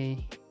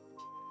say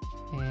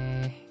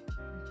a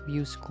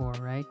view score,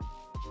 right?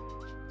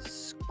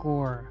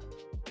 Scores.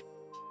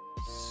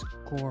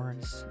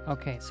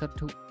 Okay, so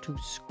to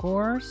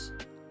scores.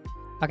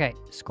 Okay,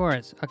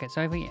 scores. Okay,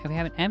 so if we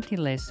have an empty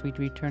list, we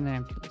return an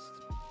empty list.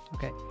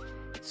 Okay,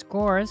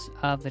 scores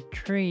of the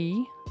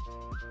tree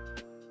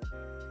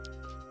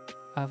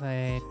of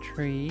a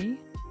tree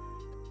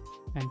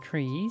and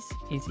trees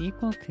is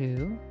equal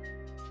to.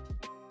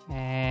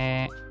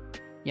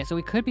 Yeah, so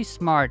we could be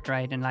smart,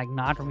 right, and like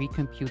not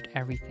recompute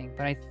everything,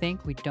 but I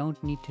think we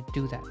don't need to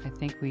do that.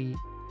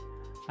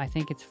 I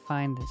think it's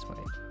fine this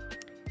way.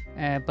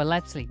 But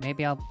let's see.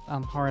 Maybe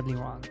I'm horribly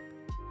wrong.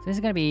 So this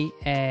is gonna be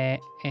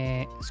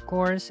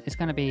scores. It's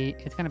gonna be.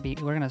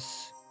 We're gonna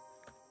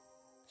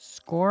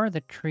score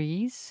the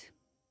trees.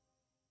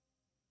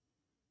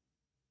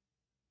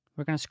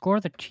 We're gonna score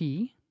the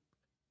T.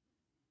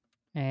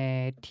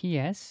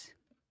 TS.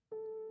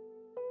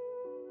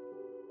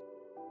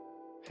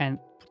 And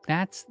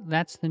that's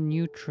the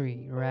new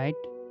tree, right?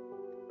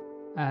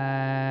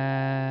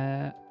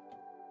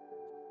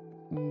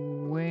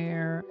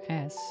 Where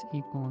S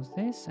equals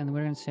this, and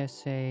we're gonna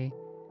just say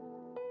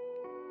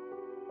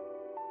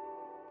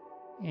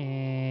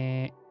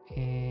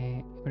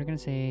we're gonna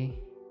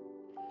say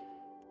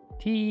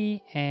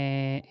T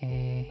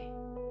and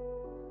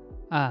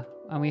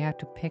we have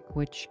to pick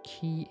which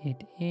key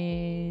it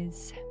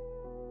is.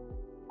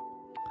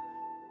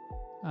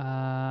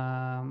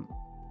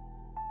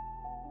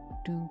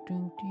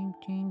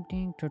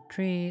 Ding to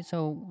tree.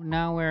 So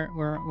now we're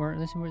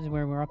this is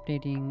where we're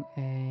updating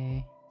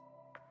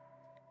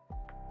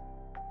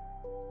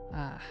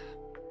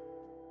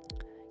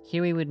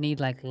here we would need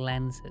like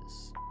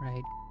lenses,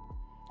 right?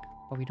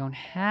 But we don't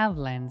have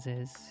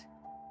lenses,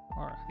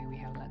 or I mean we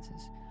have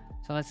lenses.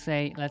 So let's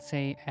say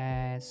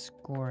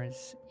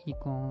scores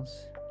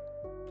equals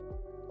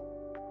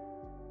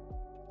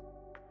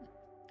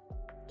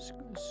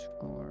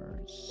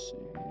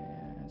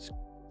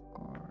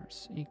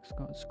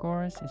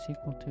scores is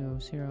equal to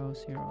 0 0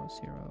 0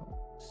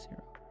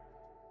 0.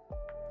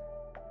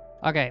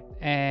 Okay,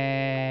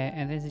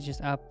 and this is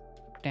just up,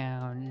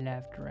 down,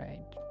 left,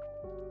 right.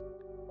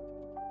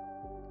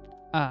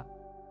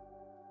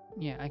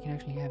 Yeah, I can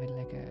actually have it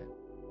like a.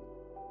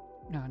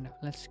 No,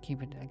 let's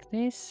keep it like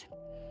this.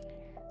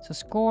 So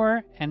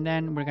score, and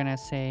then we're gonna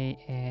say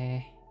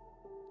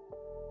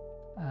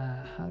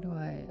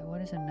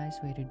what is a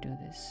nice way to do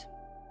this?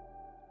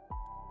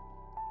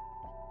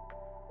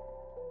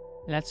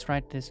 Let's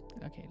write this.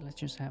 Okay, let's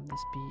just have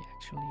this be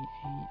actually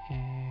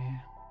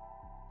a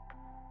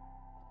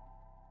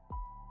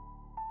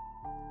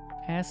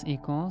s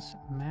equals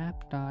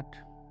map dot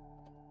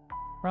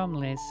from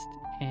list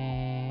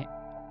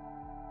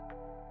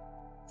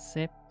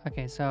zip.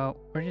 Okay, so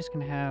we're just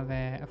gonna have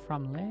a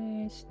from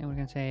list, and we're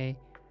gonna say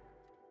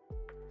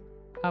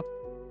up,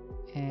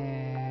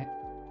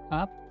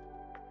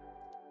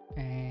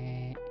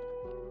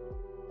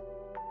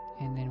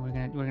 and then we're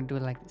gonna do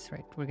it like this,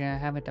 right? We're gonna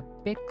have it a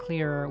bit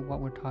clearer what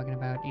we're talking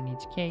about in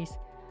each case,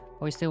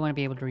 but we still want to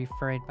be able to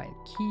refer it by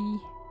key.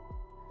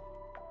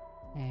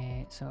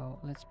 So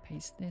let's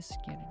paste this,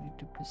 get it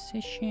into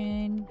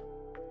position,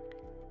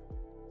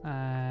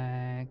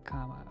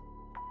 comma,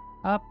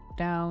 up,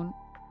 down,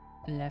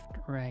 left,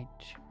 right,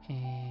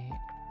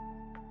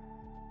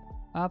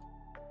 up,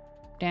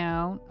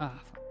 down,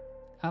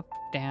 up,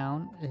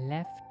 down,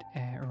 left,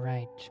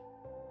 right.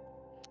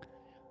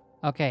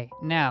 Okay,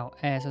 now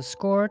as a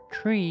score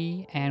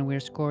tree, and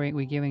we're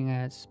giving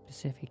a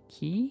specific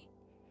key.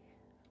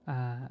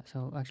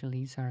 So actually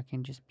these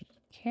can just be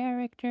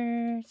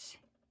characters.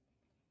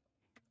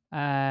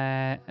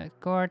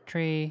 Score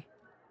tree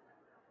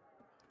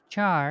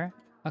char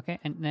Okay,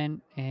 and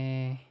then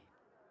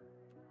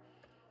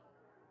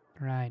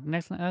right.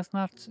 Let's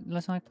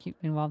not keep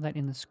involve that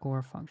in the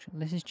score function.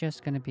 This is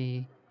just gonna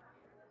be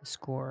the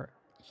score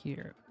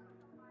here.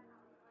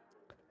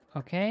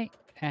 Okay,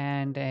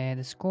 and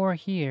the score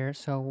here.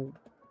 So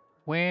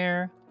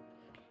where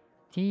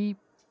t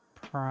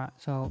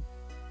so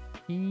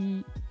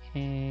t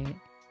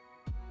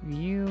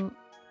view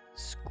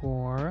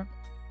score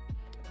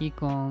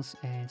equals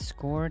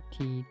score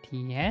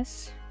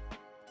tts,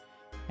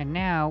 and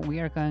now we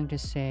are going to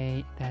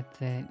say that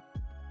this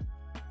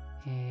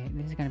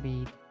is going to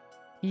be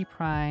t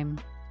prime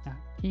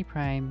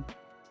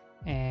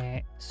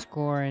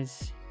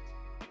scores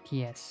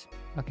ts.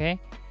 Okay,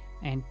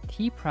 and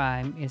t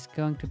prime is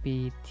going to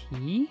be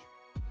t,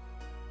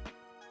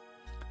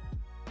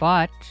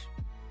 but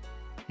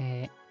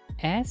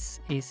s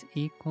is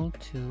equal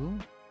to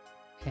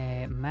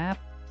map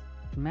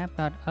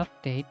dot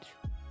update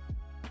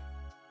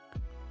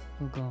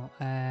Google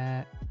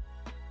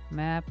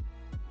map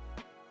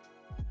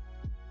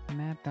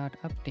dot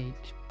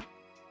update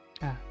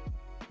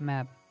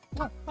map.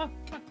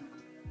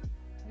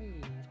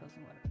 Hey, spill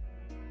some water.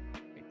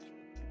 Wait,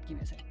 give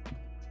me a second.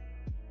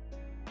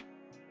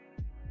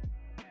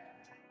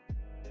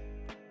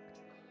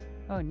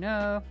 Oh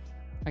no.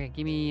 Okay,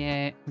 give me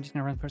I'm just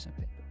gonna run first a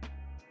bit.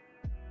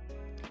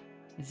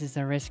 This is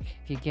a risk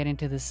if you get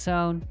into the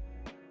zone.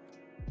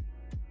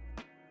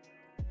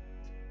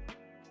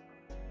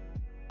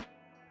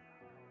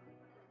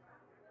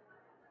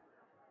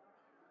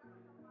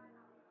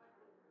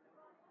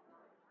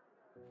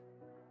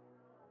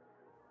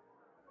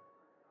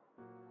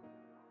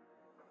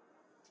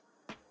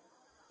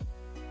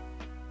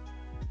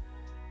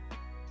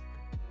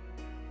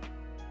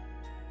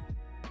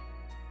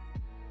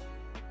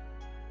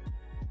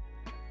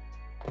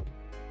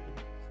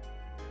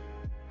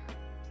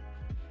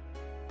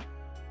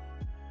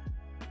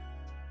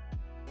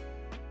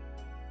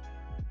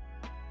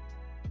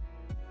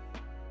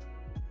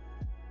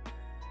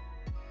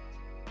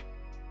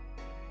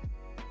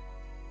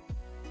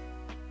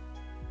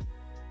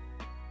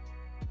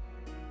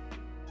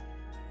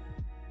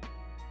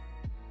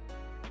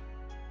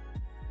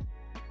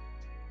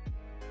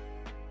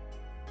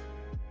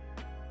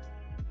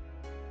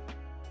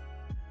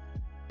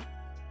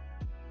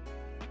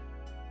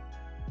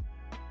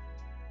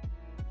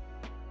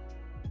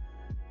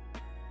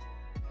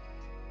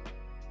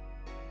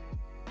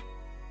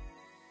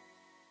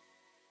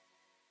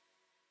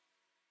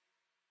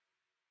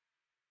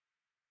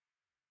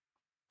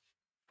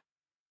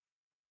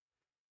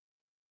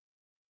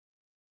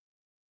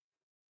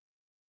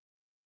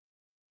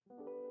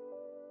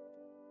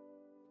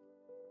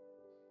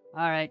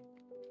 All right.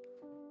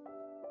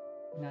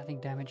 Nothing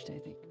damaged, I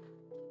think.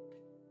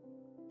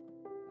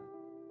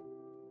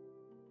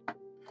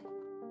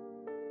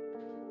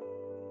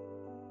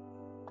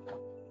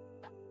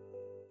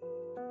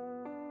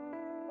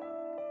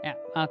 Yeah,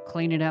 I'll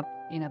clean it up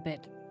in a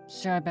bit.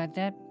 Sorry about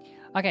that.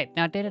 Okay,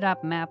 now data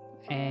dot map.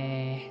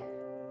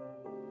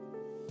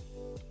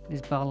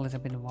 This bottle is a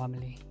bit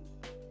wobbly.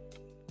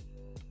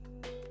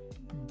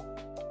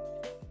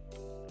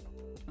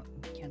 Oh,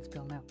 can't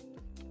spill now.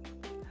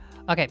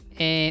 Okay,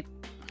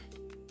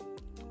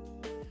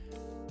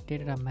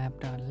 data dot map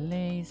dot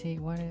lazy.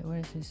 What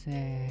is this?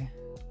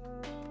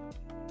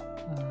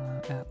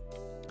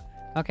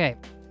 Okay,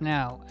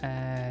 now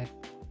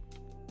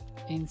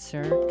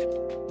insert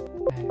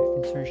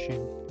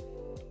insertion.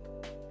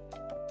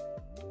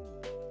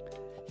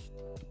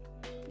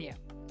 Yeah.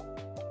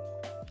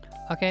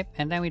 Okay,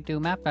 and then we do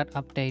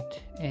map.update.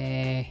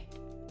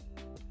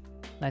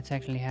 Let's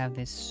actually have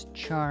this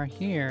char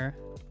here.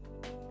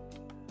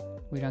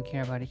 We don't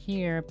care about it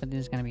here, but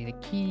this is gonna be the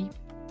key.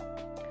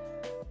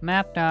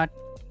 Map.insert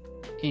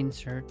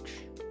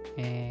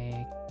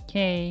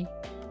k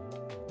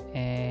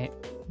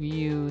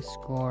view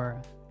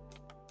score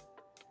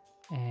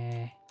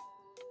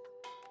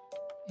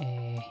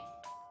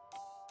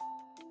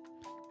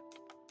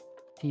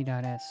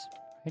t.s,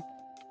 right?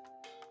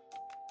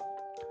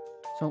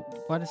 So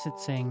what is it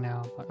saying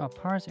now? Oh,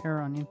 parse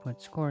error on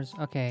input scores.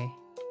 Okay.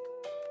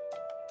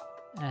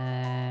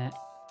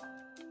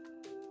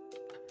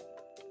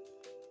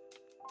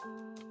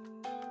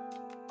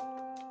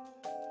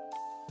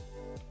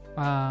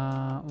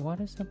 What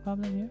is the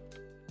problem here?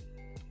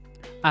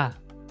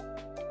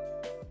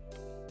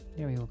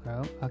 There we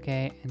go.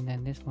 Okay, and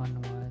then this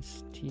one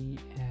was t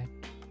at.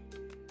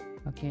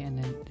 Okay, and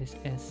then this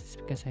s is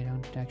because I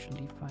don't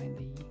actually find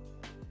the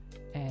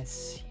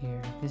s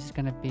here. This is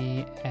gonna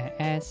be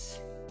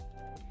s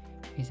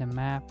is a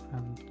map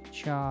from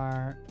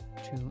char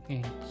to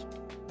int,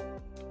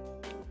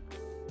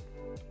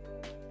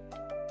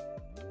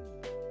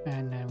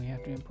 and then we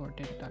have to import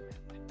data.map.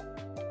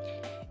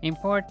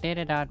 Import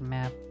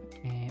data.map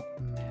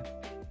map.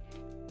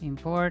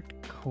 Import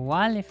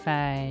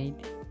qualified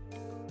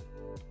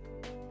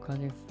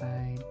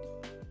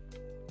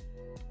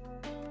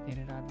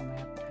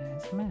data.map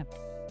as map.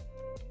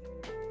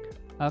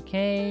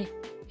 Okay,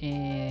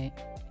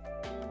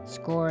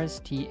 scores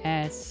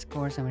TS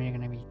scores, and we're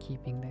gonna be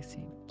keeping the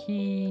same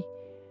key.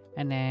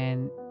 And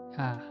then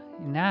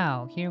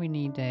now here we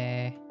need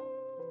the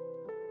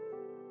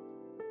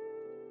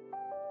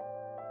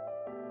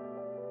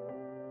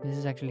this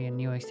is actually a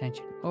new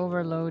extension.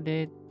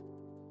 Overloaded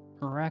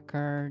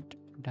record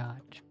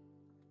dot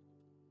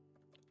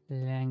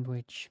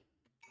language,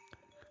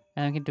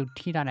 and I can do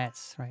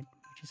t.s, right,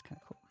 which is kind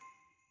of cool.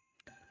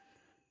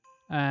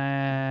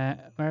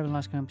 Variable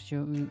loss comes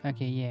to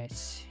okay,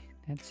 yes,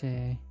 that's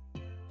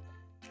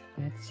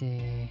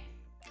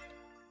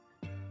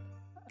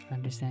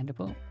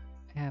understandable.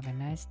 Have a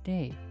nice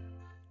day.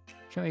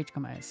 Show h,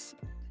 s.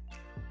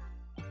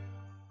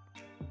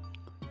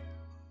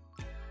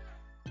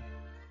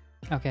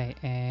 Okay,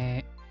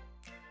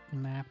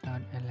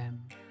 map.lm.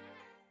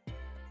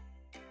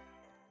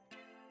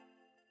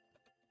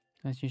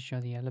 Let's just show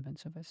the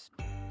elements of this.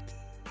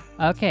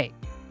 Okay,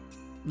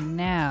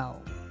 now.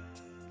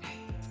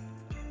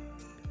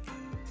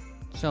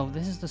 So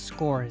this is the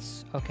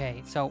scores.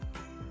 Okay, so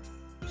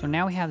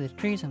now we have the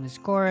trees and the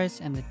scores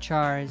and the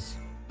chars.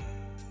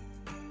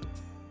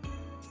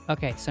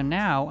 Okay, so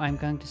now I'm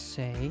going to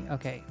say,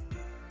 okay,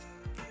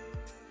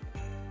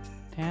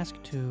 task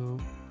 2,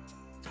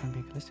 it's going to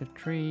be a list of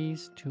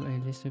trees to a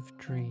list of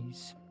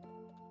trees.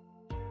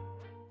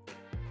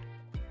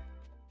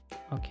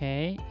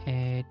 Okay,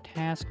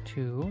 task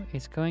 2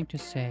 is going to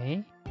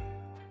say,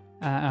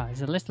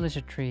 it's a list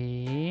of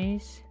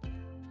trees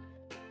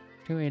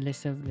to a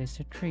list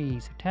of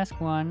trees. So task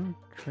 1,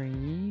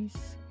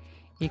 trees,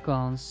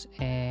 equals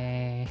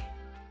a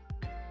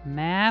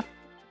map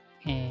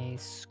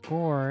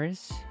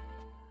scores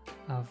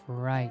of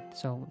right.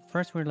 So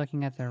first we're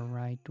looking at the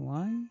right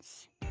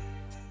ones.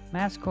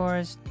 Map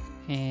scores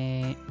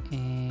now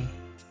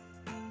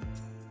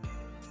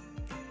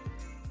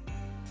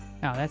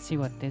let's see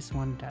what this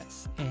one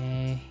does.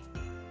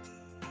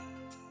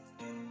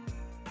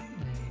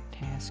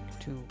 Task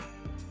 2.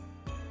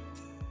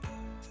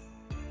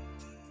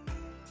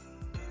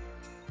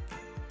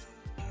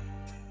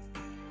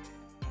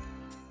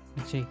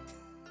 Let's see.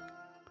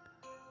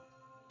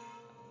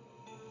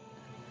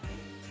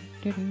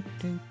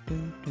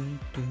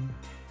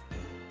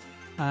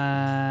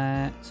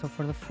 So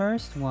for the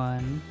first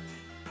one,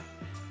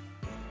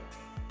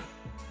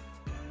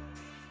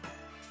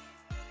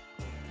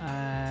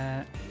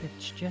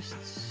 it's just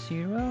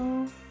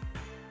 0.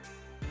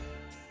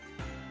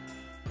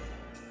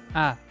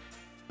 Yeah,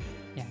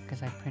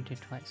 because I printed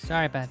twice.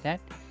 Sorry about that.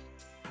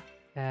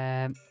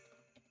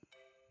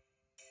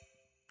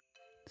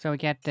 So we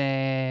get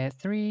the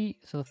 3.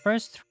 So the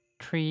first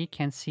tree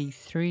can see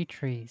 3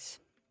 trees.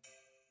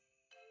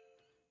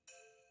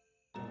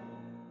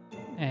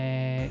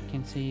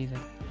 Can see the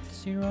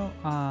 0.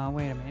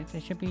 Wait a minute.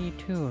 It should be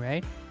 2,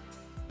 right?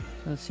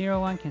 So 0,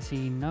 1 can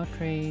see no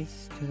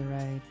trees to the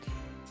right.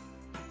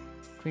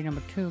 Tree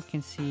number 2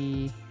 can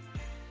see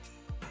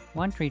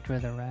 1 tree to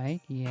the right.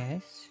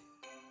 Yes.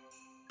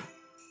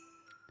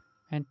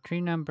 And tree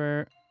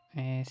number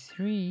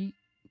 3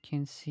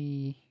 can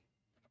see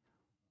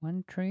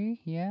 1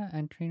 tree. Yeah.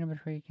 And tree number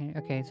 3 can.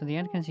 Okay. So the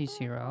end can see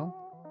 0.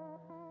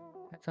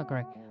 That's all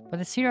correct. But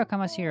the 0,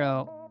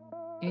 0.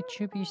 It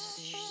should be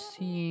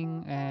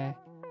seeing,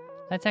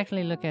 let's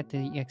actually look at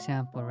the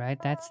example,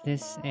 right? That's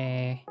this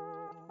 1,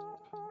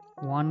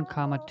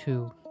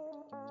 2.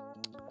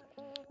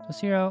 So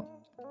 0,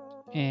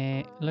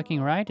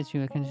 looking right, as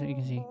you can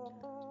see.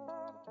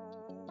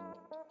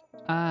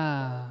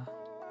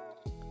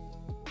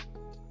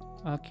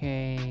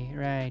 Okay,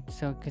 right.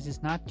 So because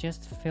it's not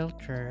just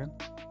filter,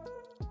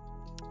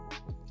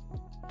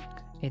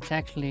 it's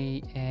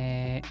actually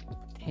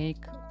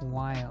take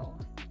while.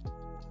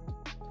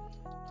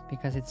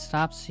 Because it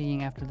stops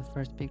seeing after the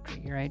first big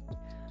tree, right?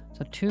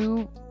 So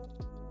 2,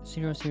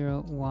 0,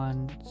 0,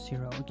 1,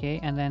 0. Okay,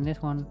 and then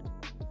this one,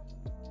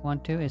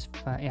 1, 2 is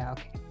 5. Yeah,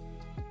 okay.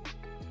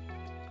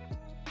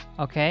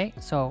 Okay,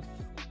 so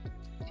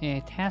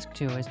task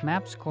 2 is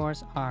map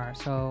scores are.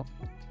 So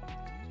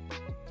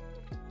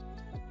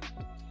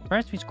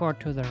first we score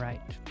to the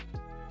right.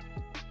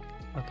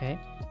 Okay,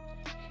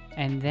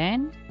 and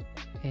then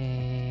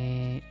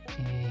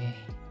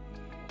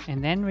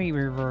we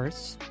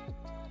reverse.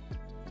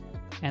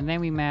 And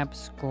then we map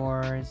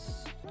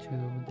scores to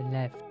the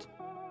left.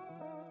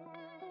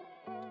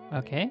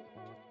 Okay.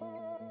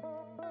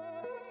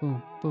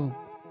 Boom, boom.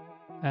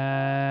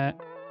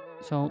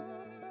 So,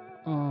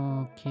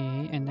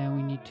 okay, and then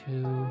we need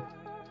to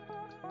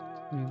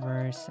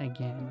reverse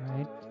again,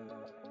 right?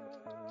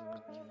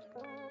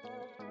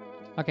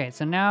 Okay,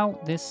 so now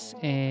this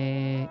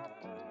 1,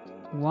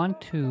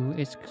 2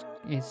 is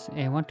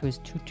 1, 2 is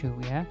 2, 2,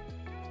 yeah?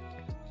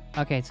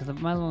 Okay, so the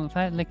model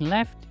looking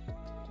left,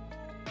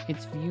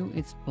 it's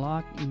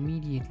blocked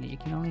immediately. You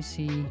can only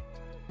see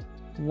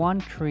 1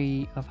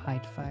 tree of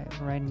height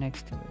 5 right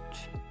next to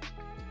it.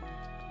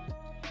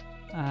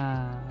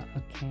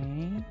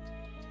 Okay.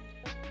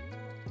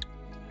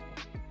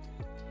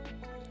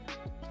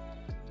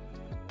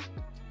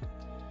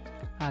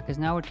 Because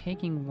now we're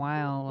taking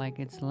while like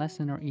it's less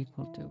than or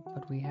equal to,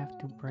 but we have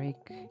to break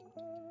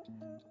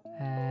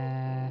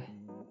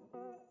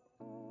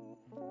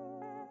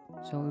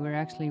So we would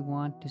actually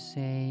want to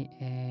say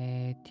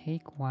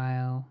take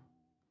while.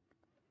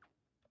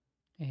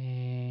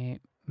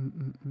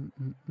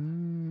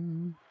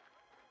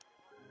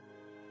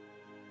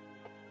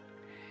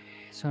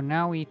 So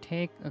now we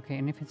take, okay,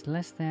 and if it's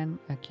less than,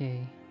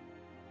 okay.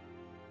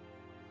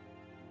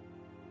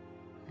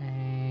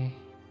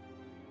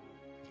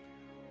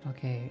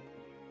 Okay,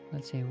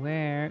 let's say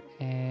where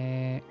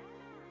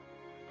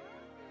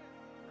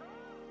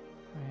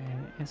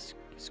is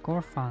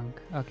score func.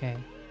 Okay,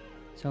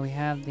 so we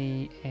have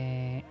the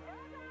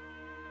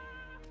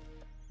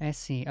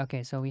SC.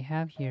 Okay, so we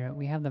have here,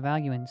 we have the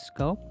value in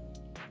scope.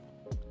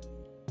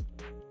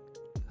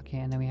 Okay,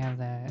 and then we have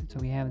the, so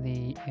we have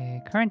the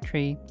current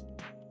tree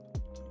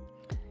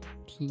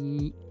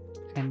T,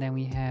 and then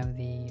we have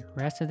the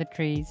rest of the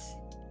trees.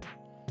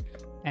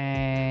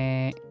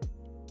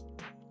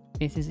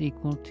 This is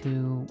equal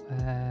to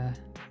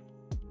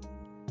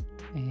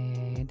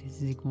this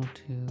is equal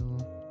to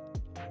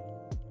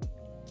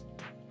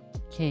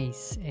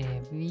case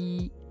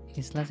v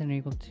is less than or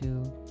equal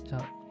to, so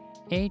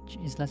h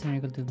is less than or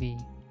equal to v.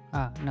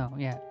 No,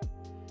 yeah.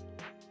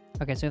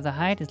 Okay, so if the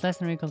height is less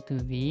than or equal to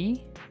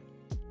v,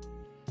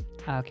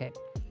 okay,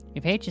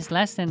 if h is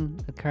less than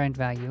the current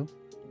value,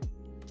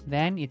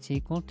 then it's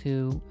equal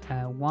to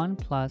 1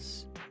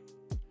 plus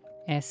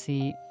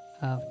SC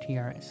of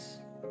TRS.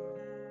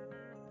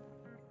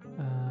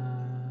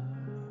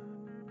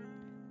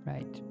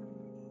 Right.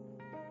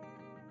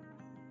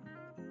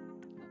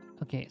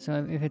 Okay,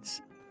 so if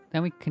it's,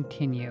 then we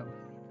continue.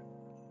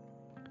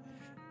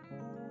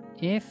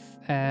 If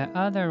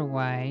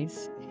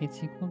otherwise,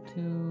 it's equal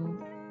to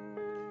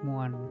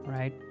 1,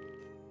 right?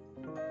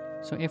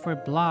 So if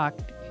we're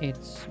blocked,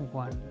 it's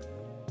 1.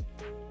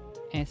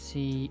 SC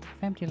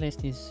if empty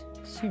list is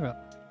 0.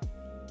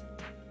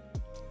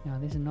 Now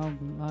this is not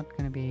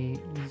gonna be,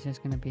 this is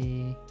just gonna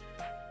be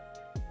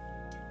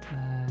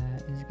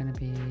this is gonna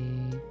be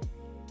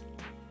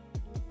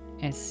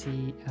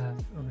SC of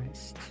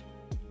rest.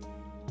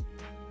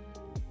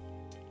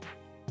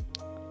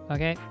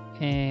 Okay,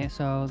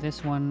 so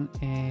this one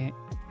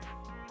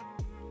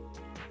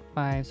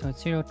 5, so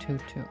it's 0, 2,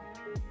 2.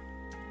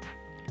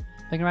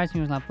 Looking right,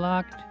 view is not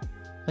blocked.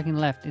 Looking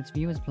left, its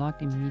view is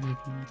blocked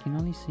immediately. You can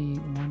only see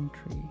one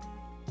tree.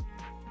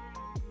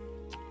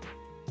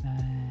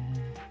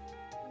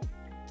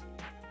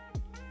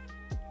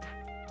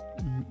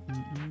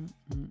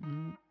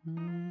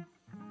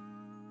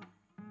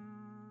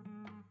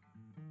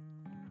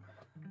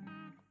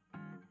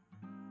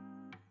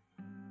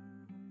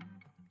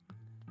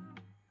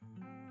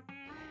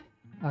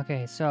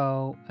 Okay,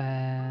 so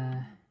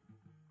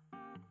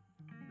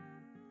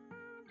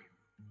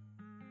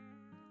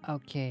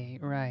okay,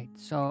 right.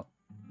 So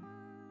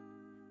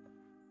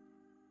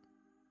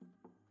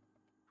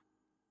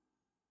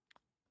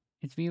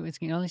its view, it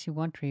can only see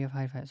one tree of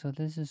height 5. So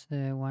this is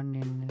the one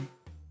in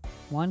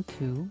 1,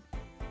 2,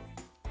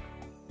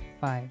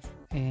 5.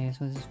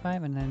 So this is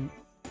 5, and then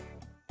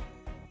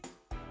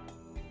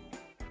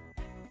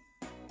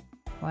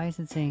why is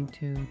it saying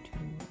 2,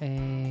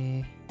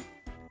 2?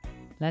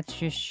 Let's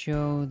just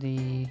show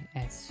the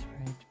S,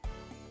 right?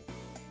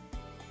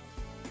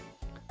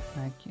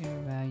 Like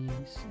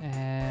values.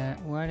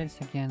 What is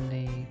again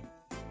the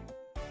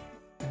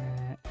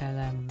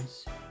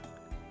LM's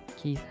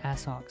keys?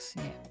 ASOX,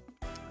 yeah.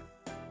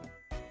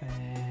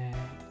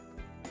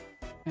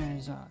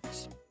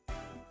 ASOX.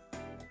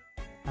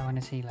 I want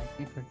to see like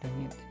if we're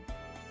doing it.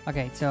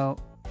 Okay, so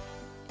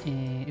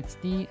it's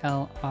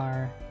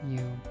DLRU.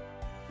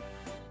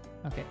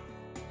 Okay.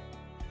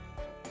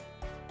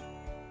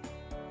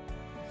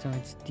 So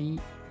it's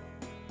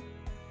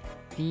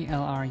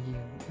DLRU.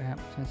 Yeah,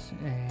 so it's,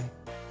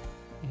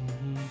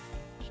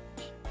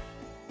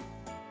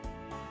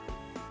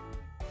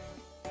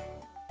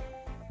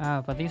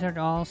 but these are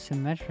all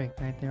symmetric,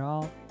 right? They're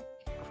all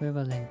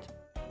equivalent.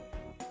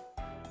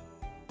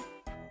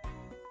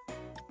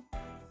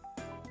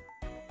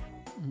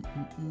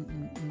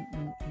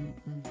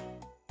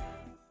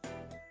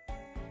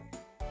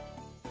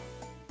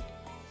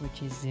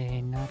 Which is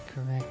not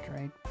correct,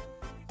 right?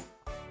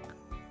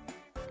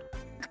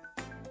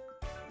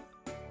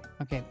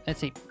 Okay, let's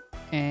see.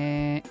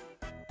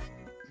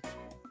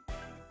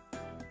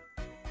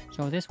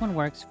 So this one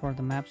works for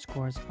the map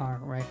scores R,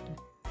 right?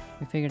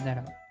 We figured that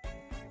out.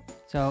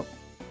 So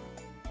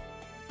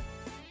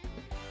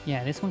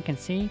yeah, this one can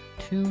see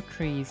 2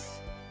 trees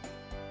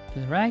to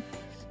the right.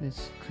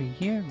 This tree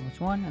here was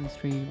 1, and this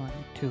tree 1,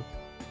 2.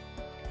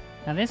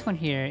 Now this one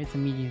here is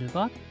immediately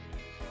blocked.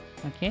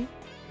 Okay.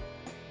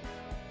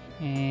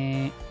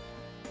 And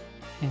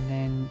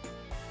then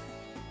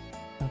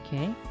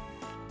okay.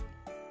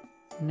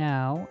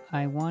 Now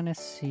I want to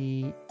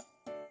see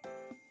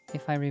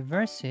if I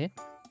reverse it.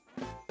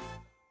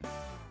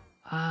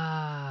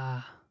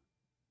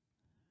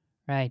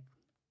 Right.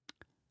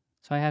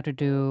 So I have to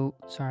do,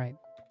 sorry.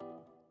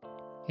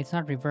 It's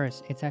not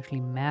reverse, it's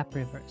actually map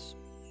reverse.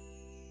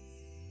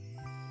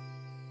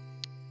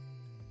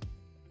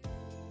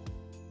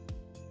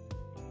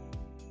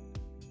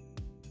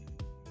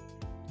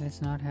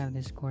 let's not have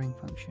this scoring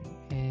function.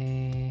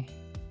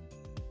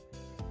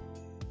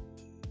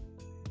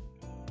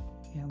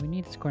 Yeah, we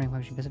need the scoring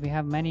function because if we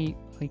have many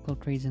equal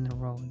trees in a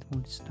row, it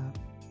won't stop.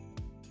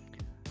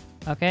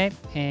 Okay,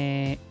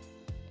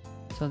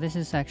 so this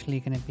is actually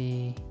going to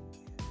be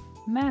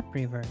map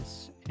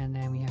reverse, and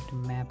then we have to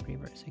map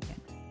reverse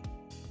again.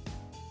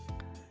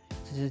 So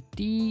this is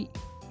D-L-U-R,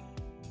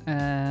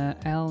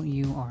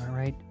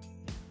 right?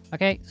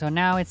 Okay, so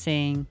now it's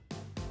saying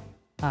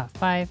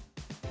 5.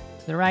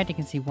 To the right, you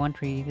can see 1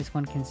 tree. This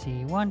one can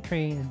see 1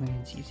 tree. This one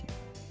can see 0.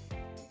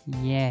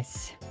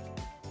 Yes.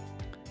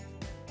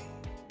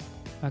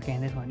 Okay,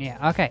 and this one,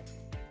 yeah, okay.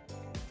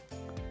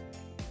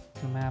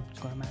 So map,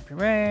 score, map,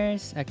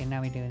 reverse. Okay,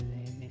 now we do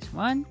this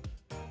one.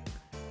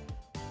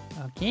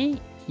 Okay.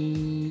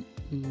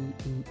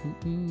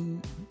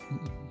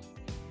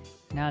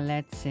 Now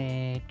let's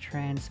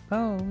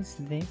transpose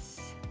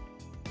this.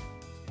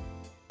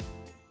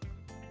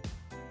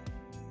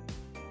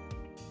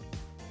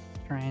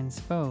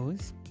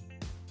 Transpose.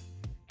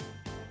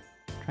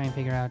 Try and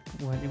figure out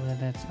whether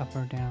that's up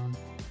or down.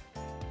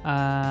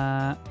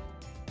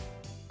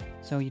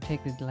 So you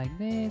take it like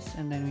this,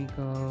 and then we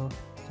go.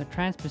 So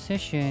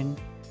transposition.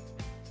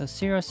 So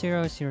 0,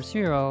 0, 0,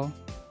 0.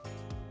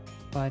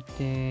 But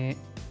yeah,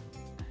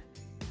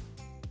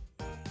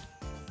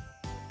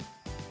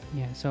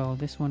 so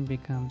this one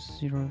becomes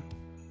 0.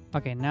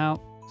 Okay,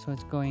 now so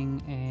it's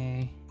going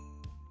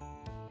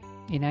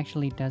it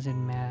actually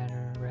doesn't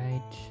matter,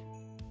 right?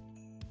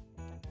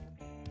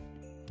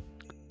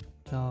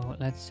 So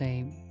let's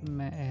say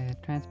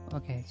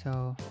okay,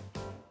 so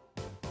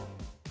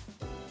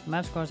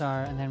map scores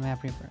are, and then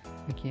map reverse.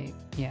 Okay,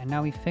 yeah,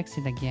 now we fix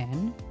it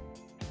again.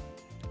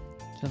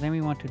 So then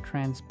we want to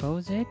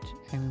transpose it,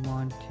 and we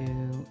want to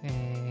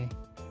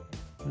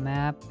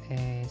map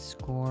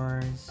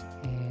scores.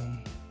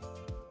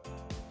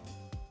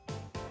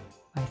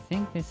 I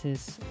think this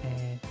is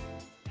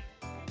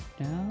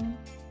down.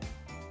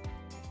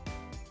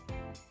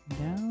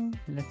 Down.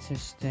 Let's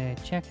just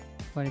check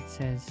what it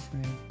says,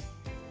 right?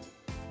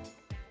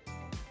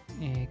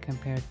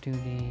 Compared to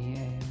the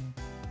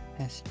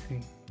S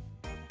tree.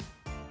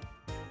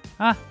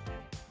 I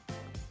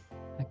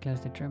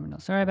closed the terminal.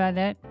 Sorry about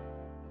that.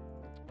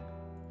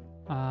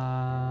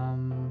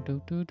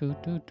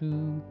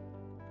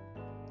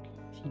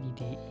 CD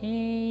day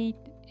 8,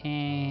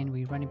 and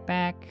we run it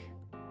back.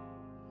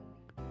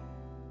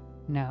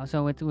 Now,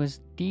 so it was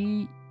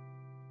D-L-U-R,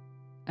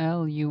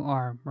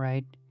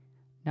 right?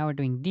 Now we're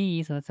doing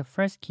D, so that's the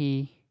first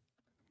key.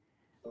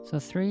 So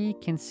 3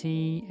 can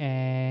see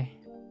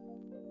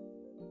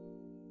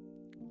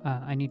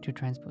I need to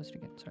transpose it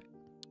again, sorry.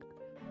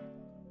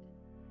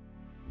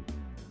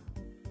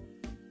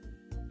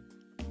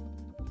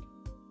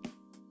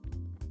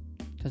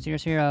 So 0,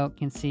 0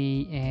 can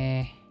see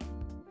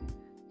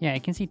yeah,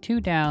 it can see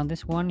 2 down.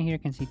 This one here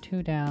can see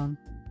 2 down.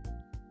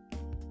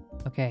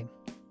 Okay.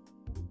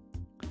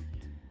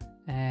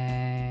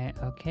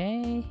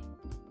 Okay.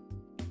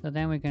 So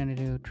then we're gonna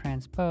do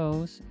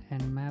transpose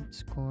and map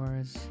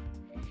scores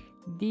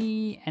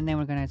D, and then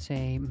we're gonna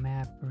say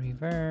map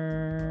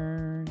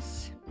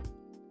reverse.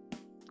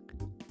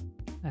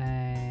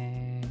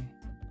 And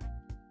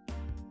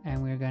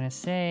we're gonna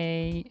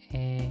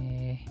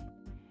say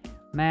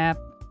map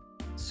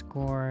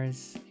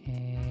scores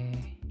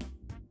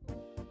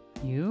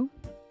U.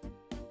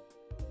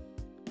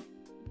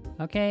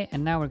 Okay,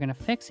 and now we're gonna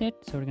fix it.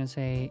 So we're gonna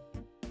say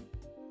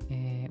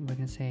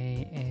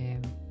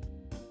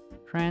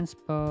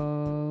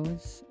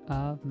transpose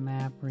of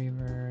map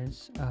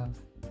reverse of.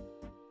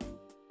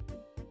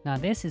 Now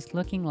this is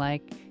looking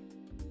like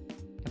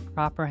a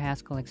proper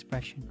Haskell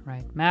expression,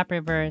 right? Map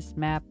reverse,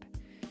 map,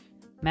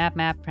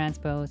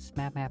 transpose,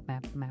 map.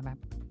 It's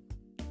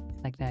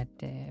like that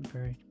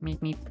bird.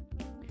 Meep.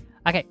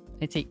 Okay,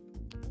 let's see.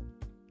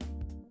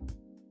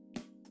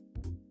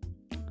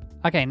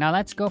 Okay, now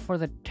let's go for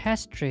the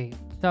test tree.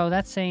 So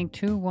that's saying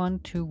 2, 1,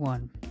 2,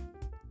 1.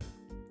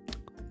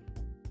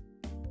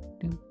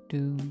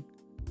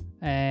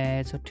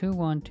 So 2,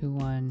 1, 2,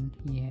 1,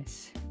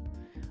 yes.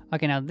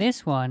 Okay, now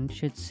this one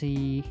should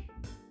see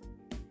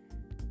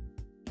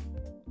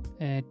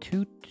 2,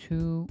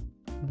 2,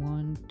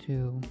 1,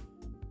 2.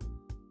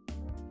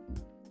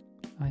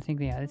 I think,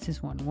 yeah, this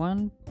is 1.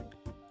 1.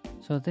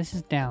 So this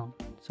is down.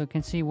 So it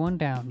can see 1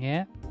 down,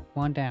 yeah?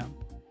 1 down.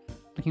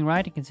 Looking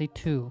right, you can see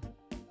 2.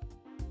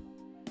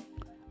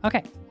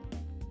 Okay.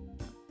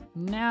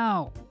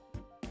 Now,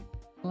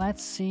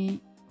 let's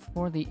see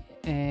for the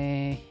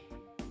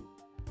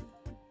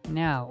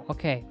now,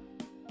 okay.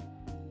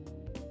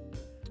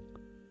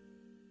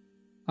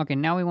 Okay,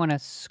 now we want to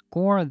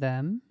score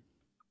them.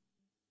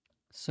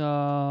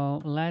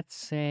 So let's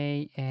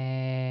say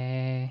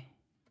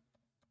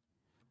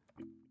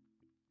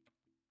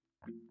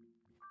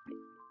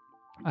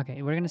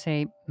okay, we're gonna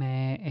say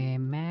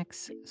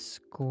max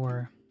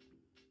score.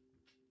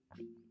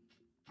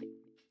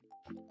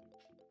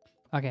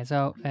 Okay,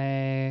 so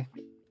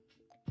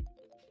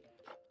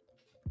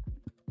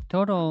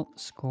total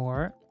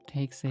score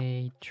takes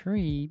a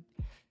tree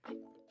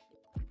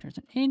there's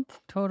an int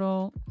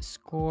total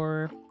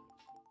score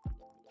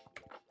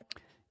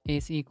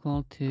is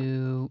equal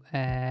to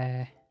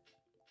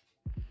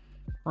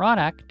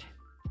product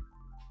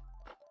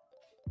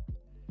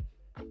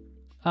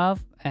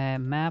of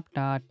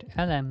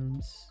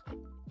map.elms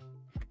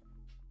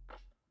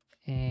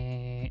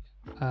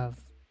of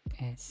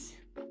s.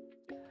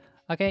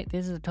 Okay,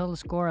 this is the total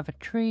score of a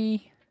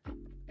tree.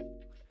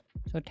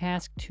 So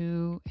task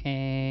 2,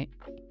 let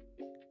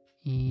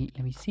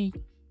me see.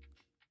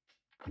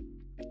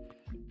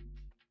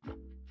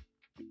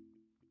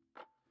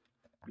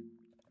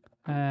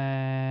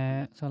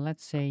 So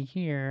let's say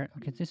here,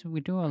 okay, this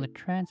we do all the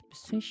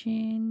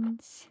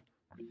transpositions.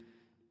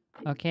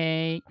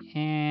 Okay,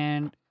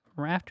 and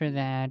after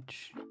that,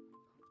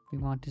 we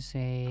want to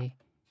say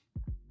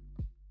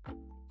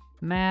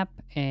map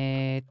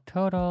a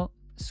total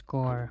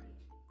score.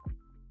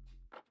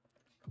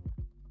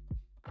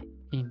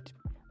 Int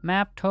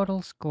map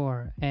total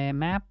score.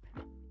 Map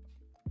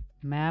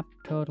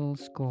total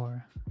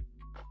score.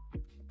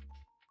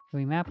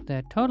 We map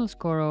the total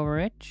score over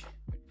it.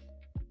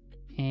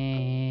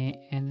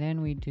 And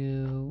then we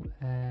do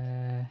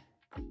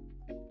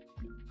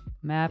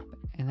map,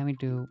 and then we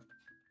do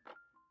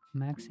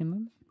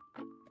maximum.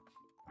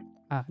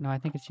 No, I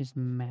think it's just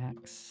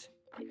max.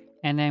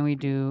 And then we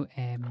do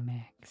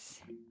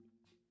max.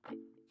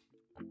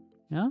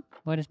 No?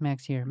 What is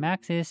max here?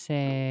 Max is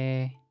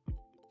a...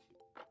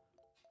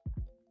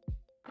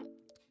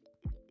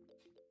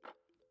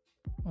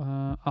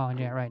 oh,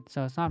 yeah, right.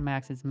 So it's not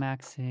max, it's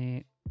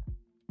maximum.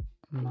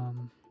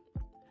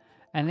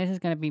 And this is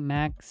going to be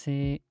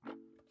maximum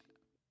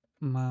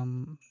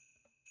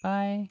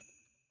by...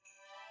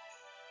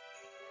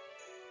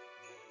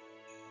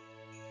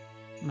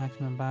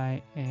 Maximum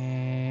by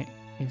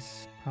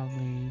is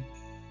probably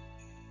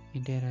a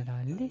data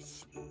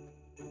list.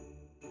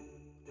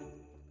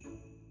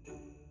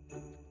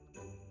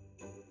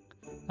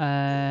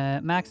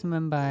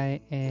 Maximum by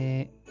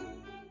it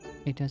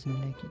doesn't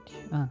like it.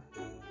 No,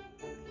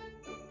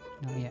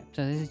 yeah.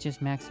 So this is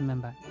just maximum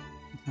by.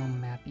 There's no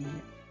mapping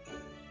here.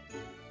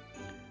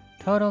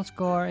 Total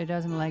score, it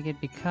doesn't like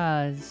it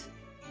because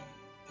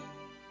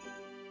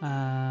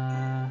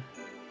total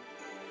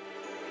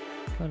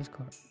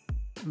score.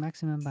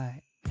 Maximum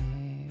by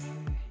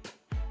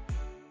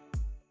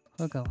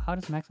logo. How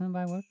does maximum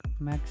by work?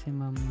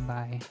 Maximum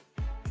by.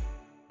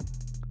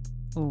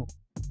 Oh.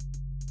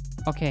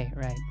 Okay,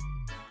 right.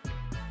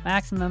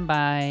 Maximum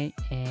by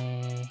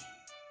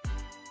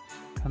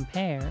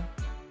compare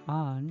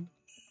on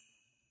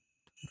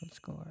total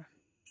score.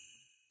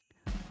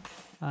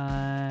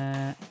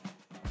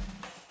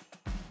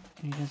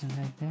 He doesn't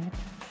like that.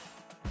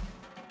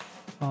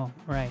 Oh,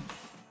 right.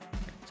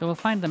 So we'll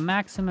find the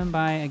maximum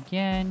by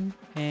again.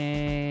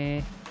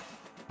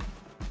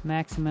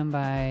 Maximum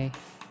by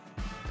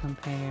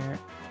compare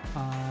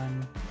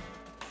on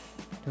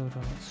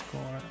total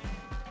score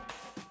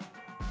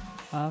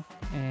of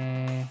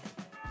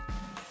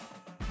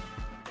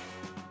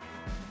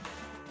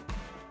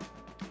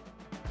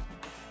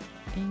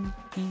ding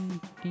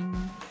ding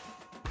ding.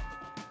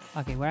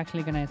 Okay, we're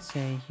actually gonna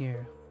say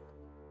here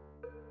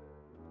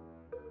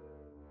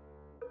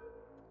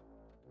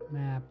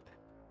map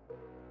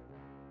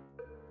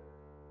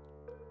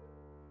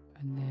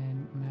and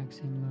then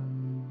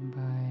maximum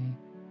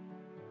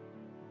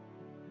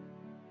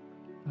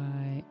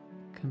by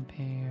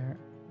compare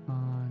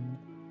on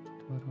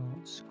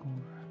total score.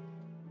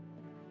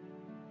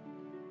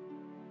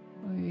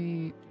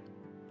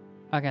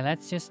 Okay,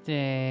 let's just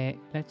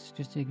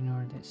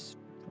ignore this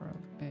for a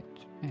bit.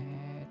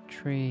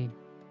 Tree.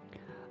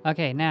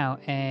 Okay, now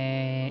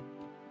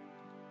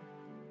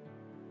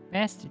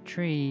best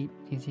tree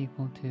is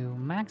equal to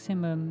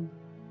maximum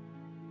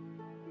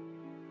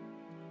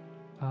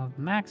of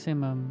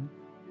maximum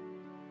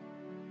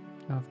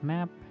of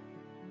map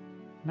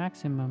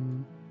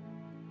maximum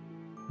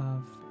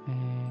of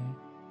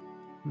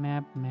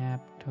map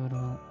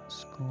total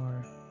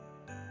score.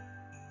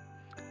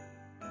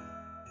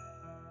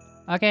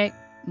 Okay,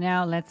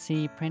 now let's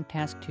see print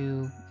task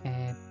 2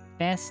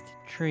 best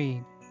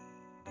tree.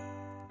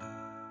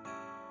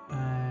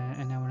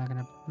 And now we're not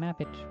gonna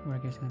map it, we're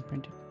just gonna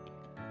print it.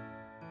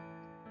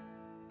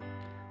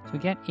 So we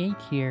get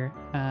 8 here,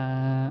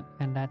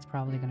 and that's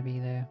probably gonna be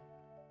the...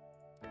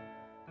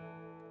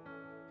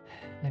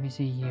 Let me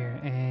see here.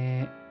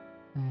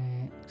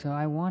 So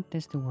I want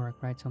this to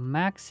work, right? So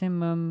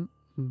maximum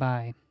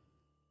by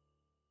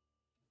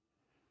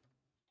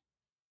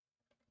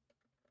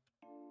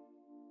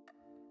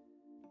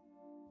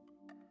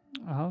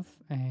of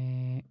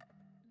a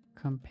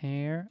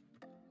compare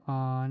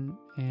on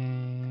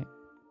a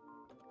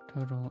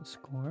total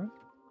score.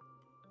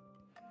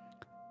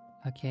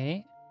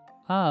 Okay,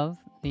 of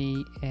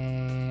the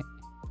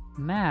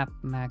map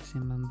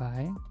maximum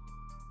by.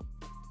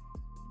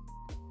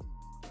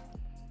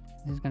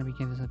 This is gonna be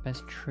give us the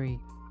best tree.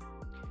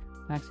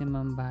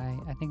 Maximum by,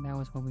 I think that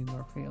was what we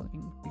were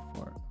feeling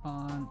before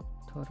on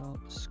total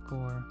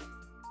score.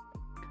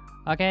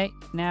 Okay,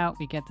 now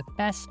we get the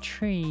best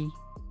tree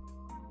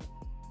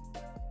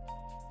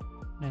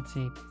let's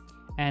see.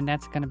 And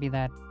that's gonna be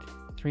that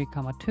 3,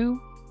 2.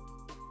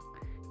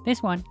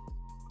 This one.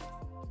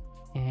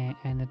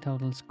 And the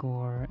total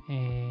score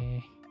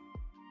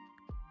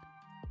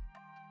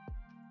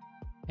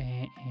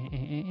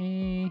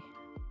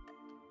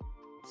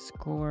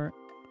score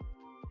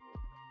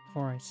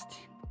forest.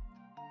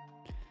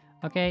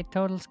 Okay,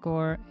 total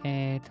score,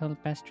 total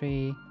best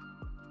tree.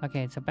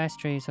 Okay, so best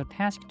tree. So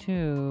task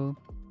 2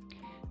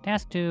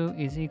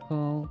 is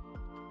equal,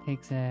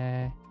 takes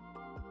a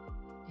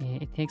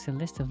it takes a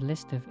list of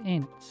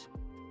ints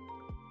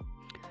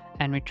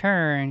and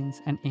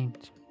returns an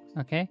int.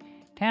 Okay,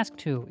 task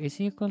 2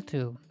 is equal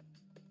to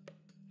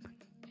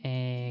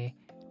a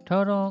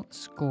total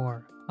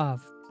score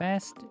of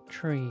best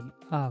tree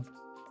of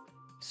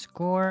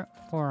score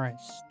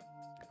forest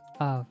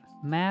of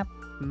map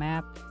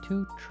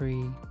to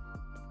tree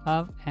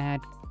of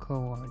add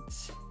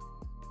cohorts.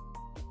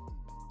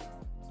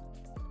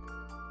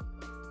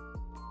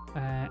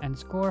 And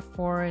score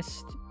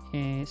forest,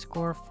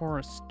 score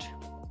forest.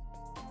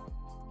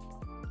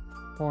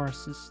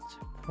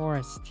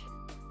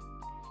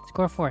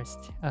 Score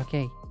forest.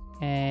 Okay.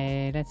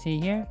 Let's see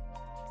here.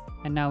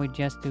 And now we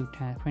just do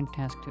print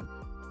task 2.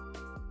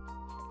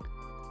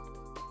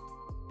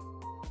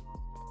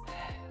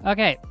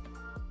 Okay.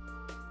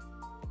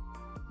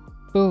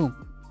 Boom.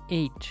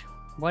 8.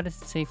 What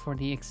does it say for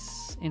the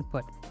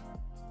input?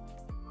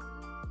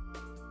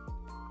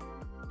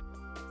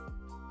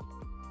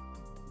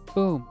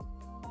 Boom.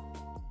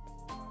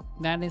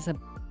 That is a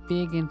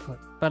big input,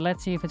 but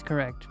let's see if it's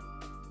correct.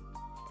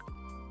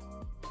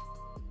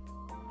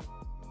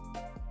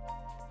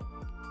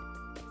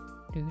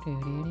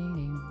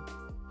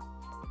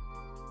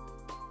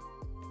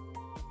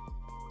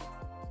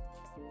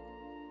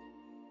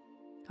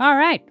 All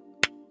right,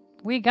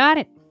 we got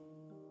it.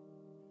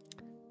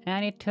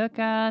 And it took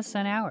us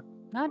an hour.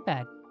 Not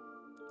bad.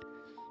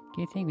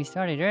 Do you think we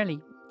started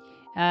early?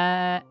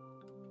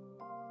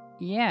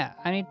 Yeah,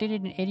 I mean, it did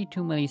it in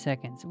 82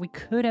 milliseconds. We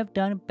could have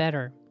done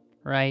better,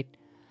 right?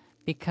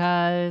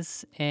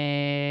 Because,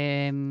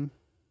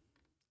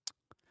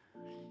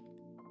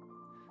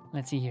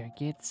 let's see here.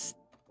 Git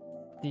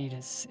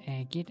status,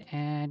 git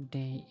add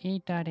day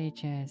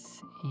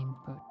 8.hs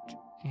input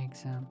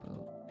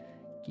example,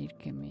 git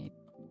commit,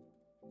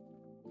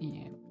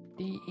 yeah,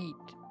 day 8,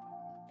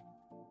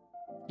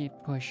 git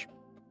push.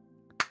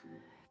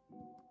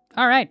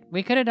 All right,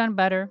 we could have done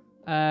better.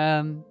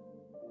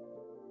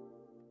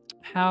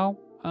 How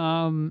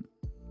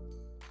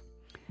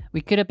we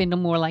could have been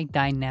more like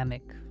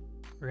dynamic,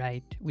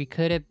 right? We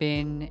could have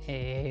been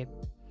a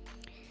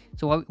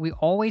so we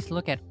always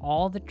look at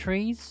all the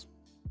trees,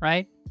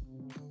 right?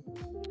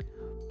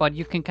 But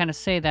you can kind of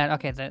say that,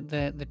 okay,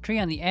 the tree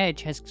on the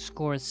edge has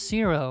scores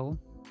 0,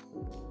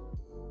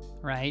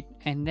 right?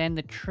 And then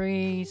the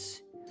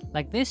trees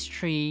like this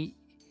tree,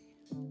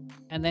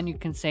 and then you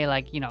can say,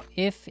 like, you know,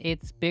 if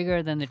it's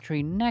bigger than the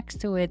tree next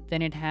to it,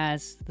 then it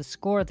has the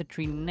score of the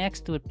tree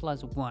next to it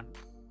plus 1,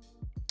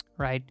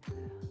 right?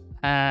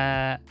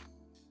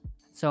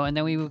 So, and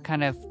then we would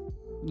kind of,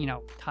 you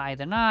know, tie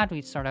the knot.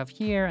 We'd start off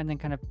here and then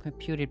kind of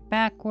compute it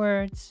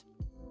backwards.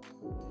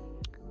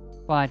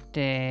 But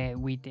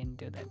we didn't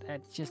do that.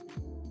 That's just,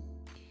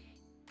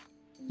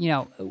 you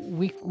know,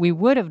 we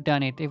would have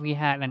done it if we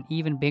had an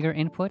even bigger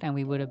input and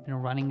we would have been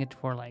running it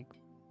for like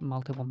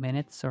multiple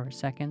minutes or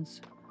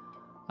seconds.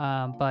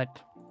 But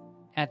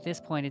at this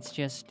point, it's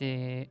just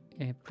a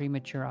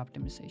premature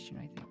optimization,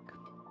 I think.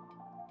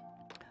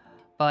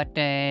 But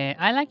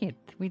I like it.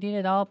 We did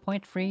it all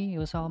point free. It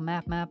was all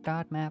map,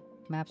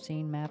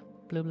 scene, map,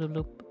 bloop, bloop,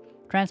 bloop,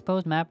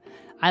 transpose map.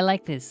 I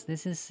like this.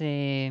 This is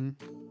a,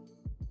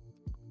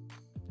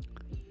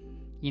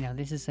 you know,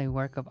 this is a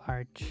work of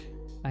art,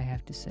 I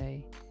have to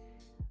say.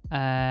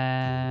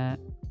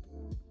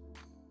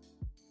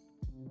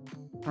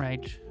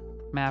 Right.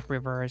 Map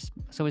reverse.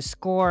 So we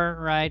score,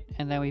 right?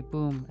 And then we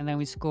boom. And then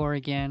we score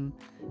again.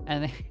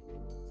 And then,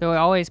 so we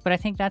always, but I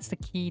think that's the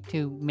key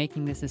to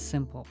making this as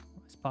simple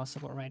as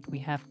possible, right? We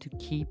have to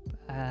keep,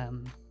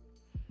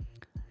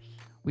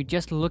 we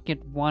just look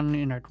at one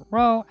in a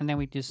row and then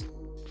we just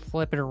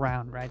flip it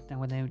around, right?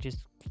 And then we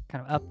just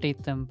kind of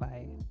update them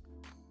by,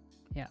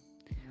 yeah.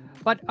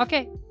 But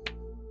okay,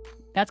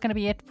 that's going to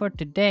be it for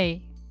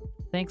today.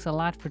 Thanks a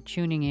lot for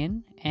tuning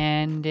in.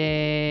 And,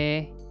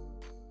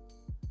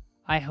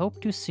 I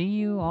hope to see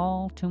you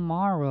all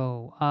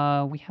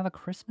tomorrow. We have a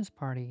Christmas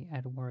party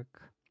at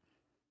work.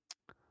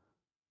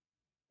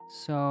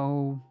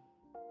 So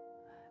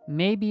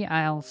maybe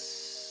I'll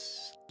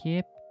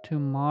skip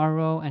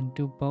tomorrow and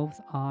do both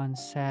on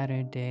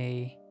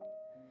Saturday.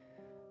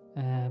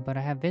 But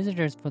I have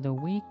visitors for the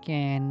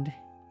weekend,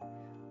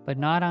 but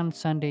not on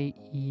Sunday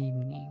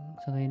evening.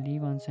 So they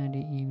leave on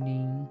Sunday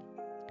evening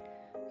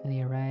and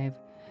they arrive.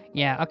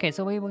 Yeah, okay,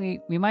 so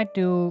we might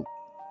do...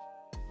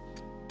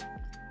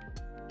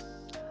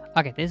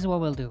 Okay, this is what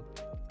we'll do.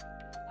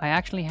 I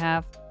actually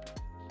have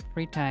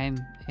free time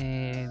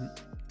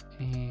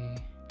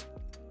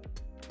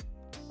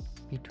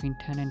between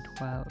 10 and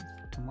 12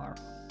 tomorrow.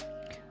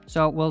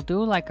 So we'll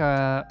do like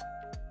a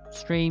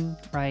stream,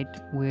 right,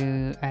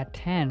 we're at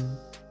 10,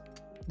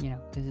 you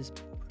know, this is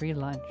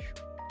pre-lunch.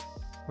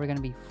 We're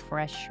gonna be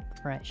fresh.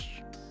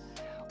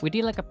 We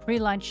did like a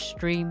pre-lunch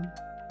stream.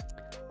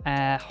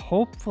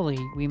 Hopefully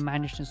we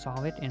managed to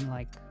solve it in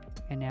like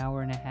an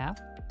hour and a half,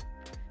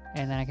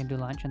 and then I can do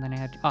lunch, and then I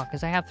have to,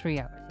 because I have 3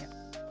 hours, yeah.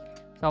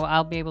 So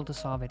I'll be able to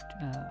solve it,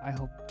 I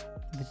hope,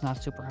 if it's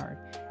not super hard.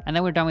 And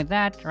then we're done with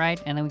that,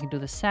 right? And then we can do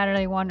the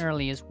Saturday one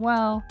early as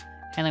well,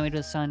 and then we do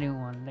the Sunday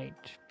one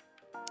late.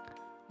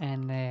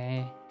 And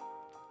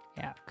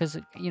yeah, because,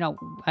 you know,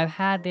 I've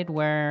had it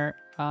where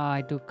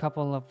I do a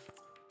couple of,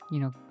 you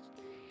know,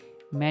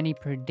 many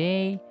per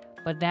day,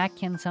 but that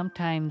can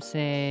sometimes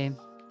I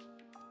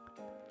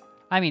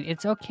mean,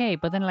 it's okay,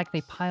 but then like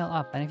they pile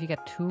up, and if you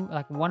get two,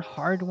 like one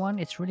hard one,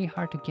 it's really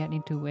hard to get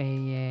into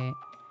a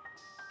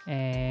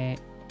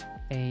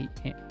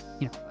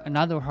you know,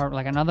 another hard,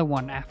 like another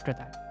one after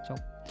that. So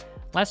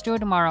let's do it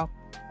tomorrow,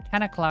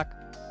 10 o'clock,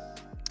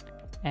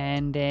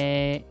 and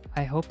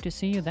I hope to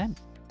see you then.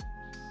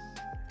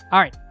 All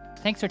right,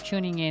 thanks for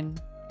tuning in,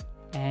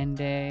 and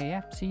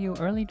yeah, see you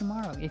early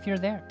tomorrow if you're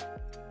there.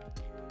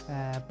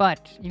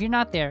 But if you're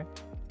not there,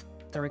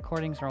 the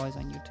recordings are always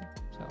on YouTube,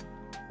 so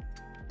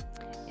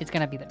it's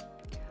gonna be there.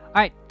 All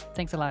right,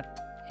 thanks a lot,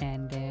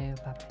 and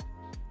bye-bye.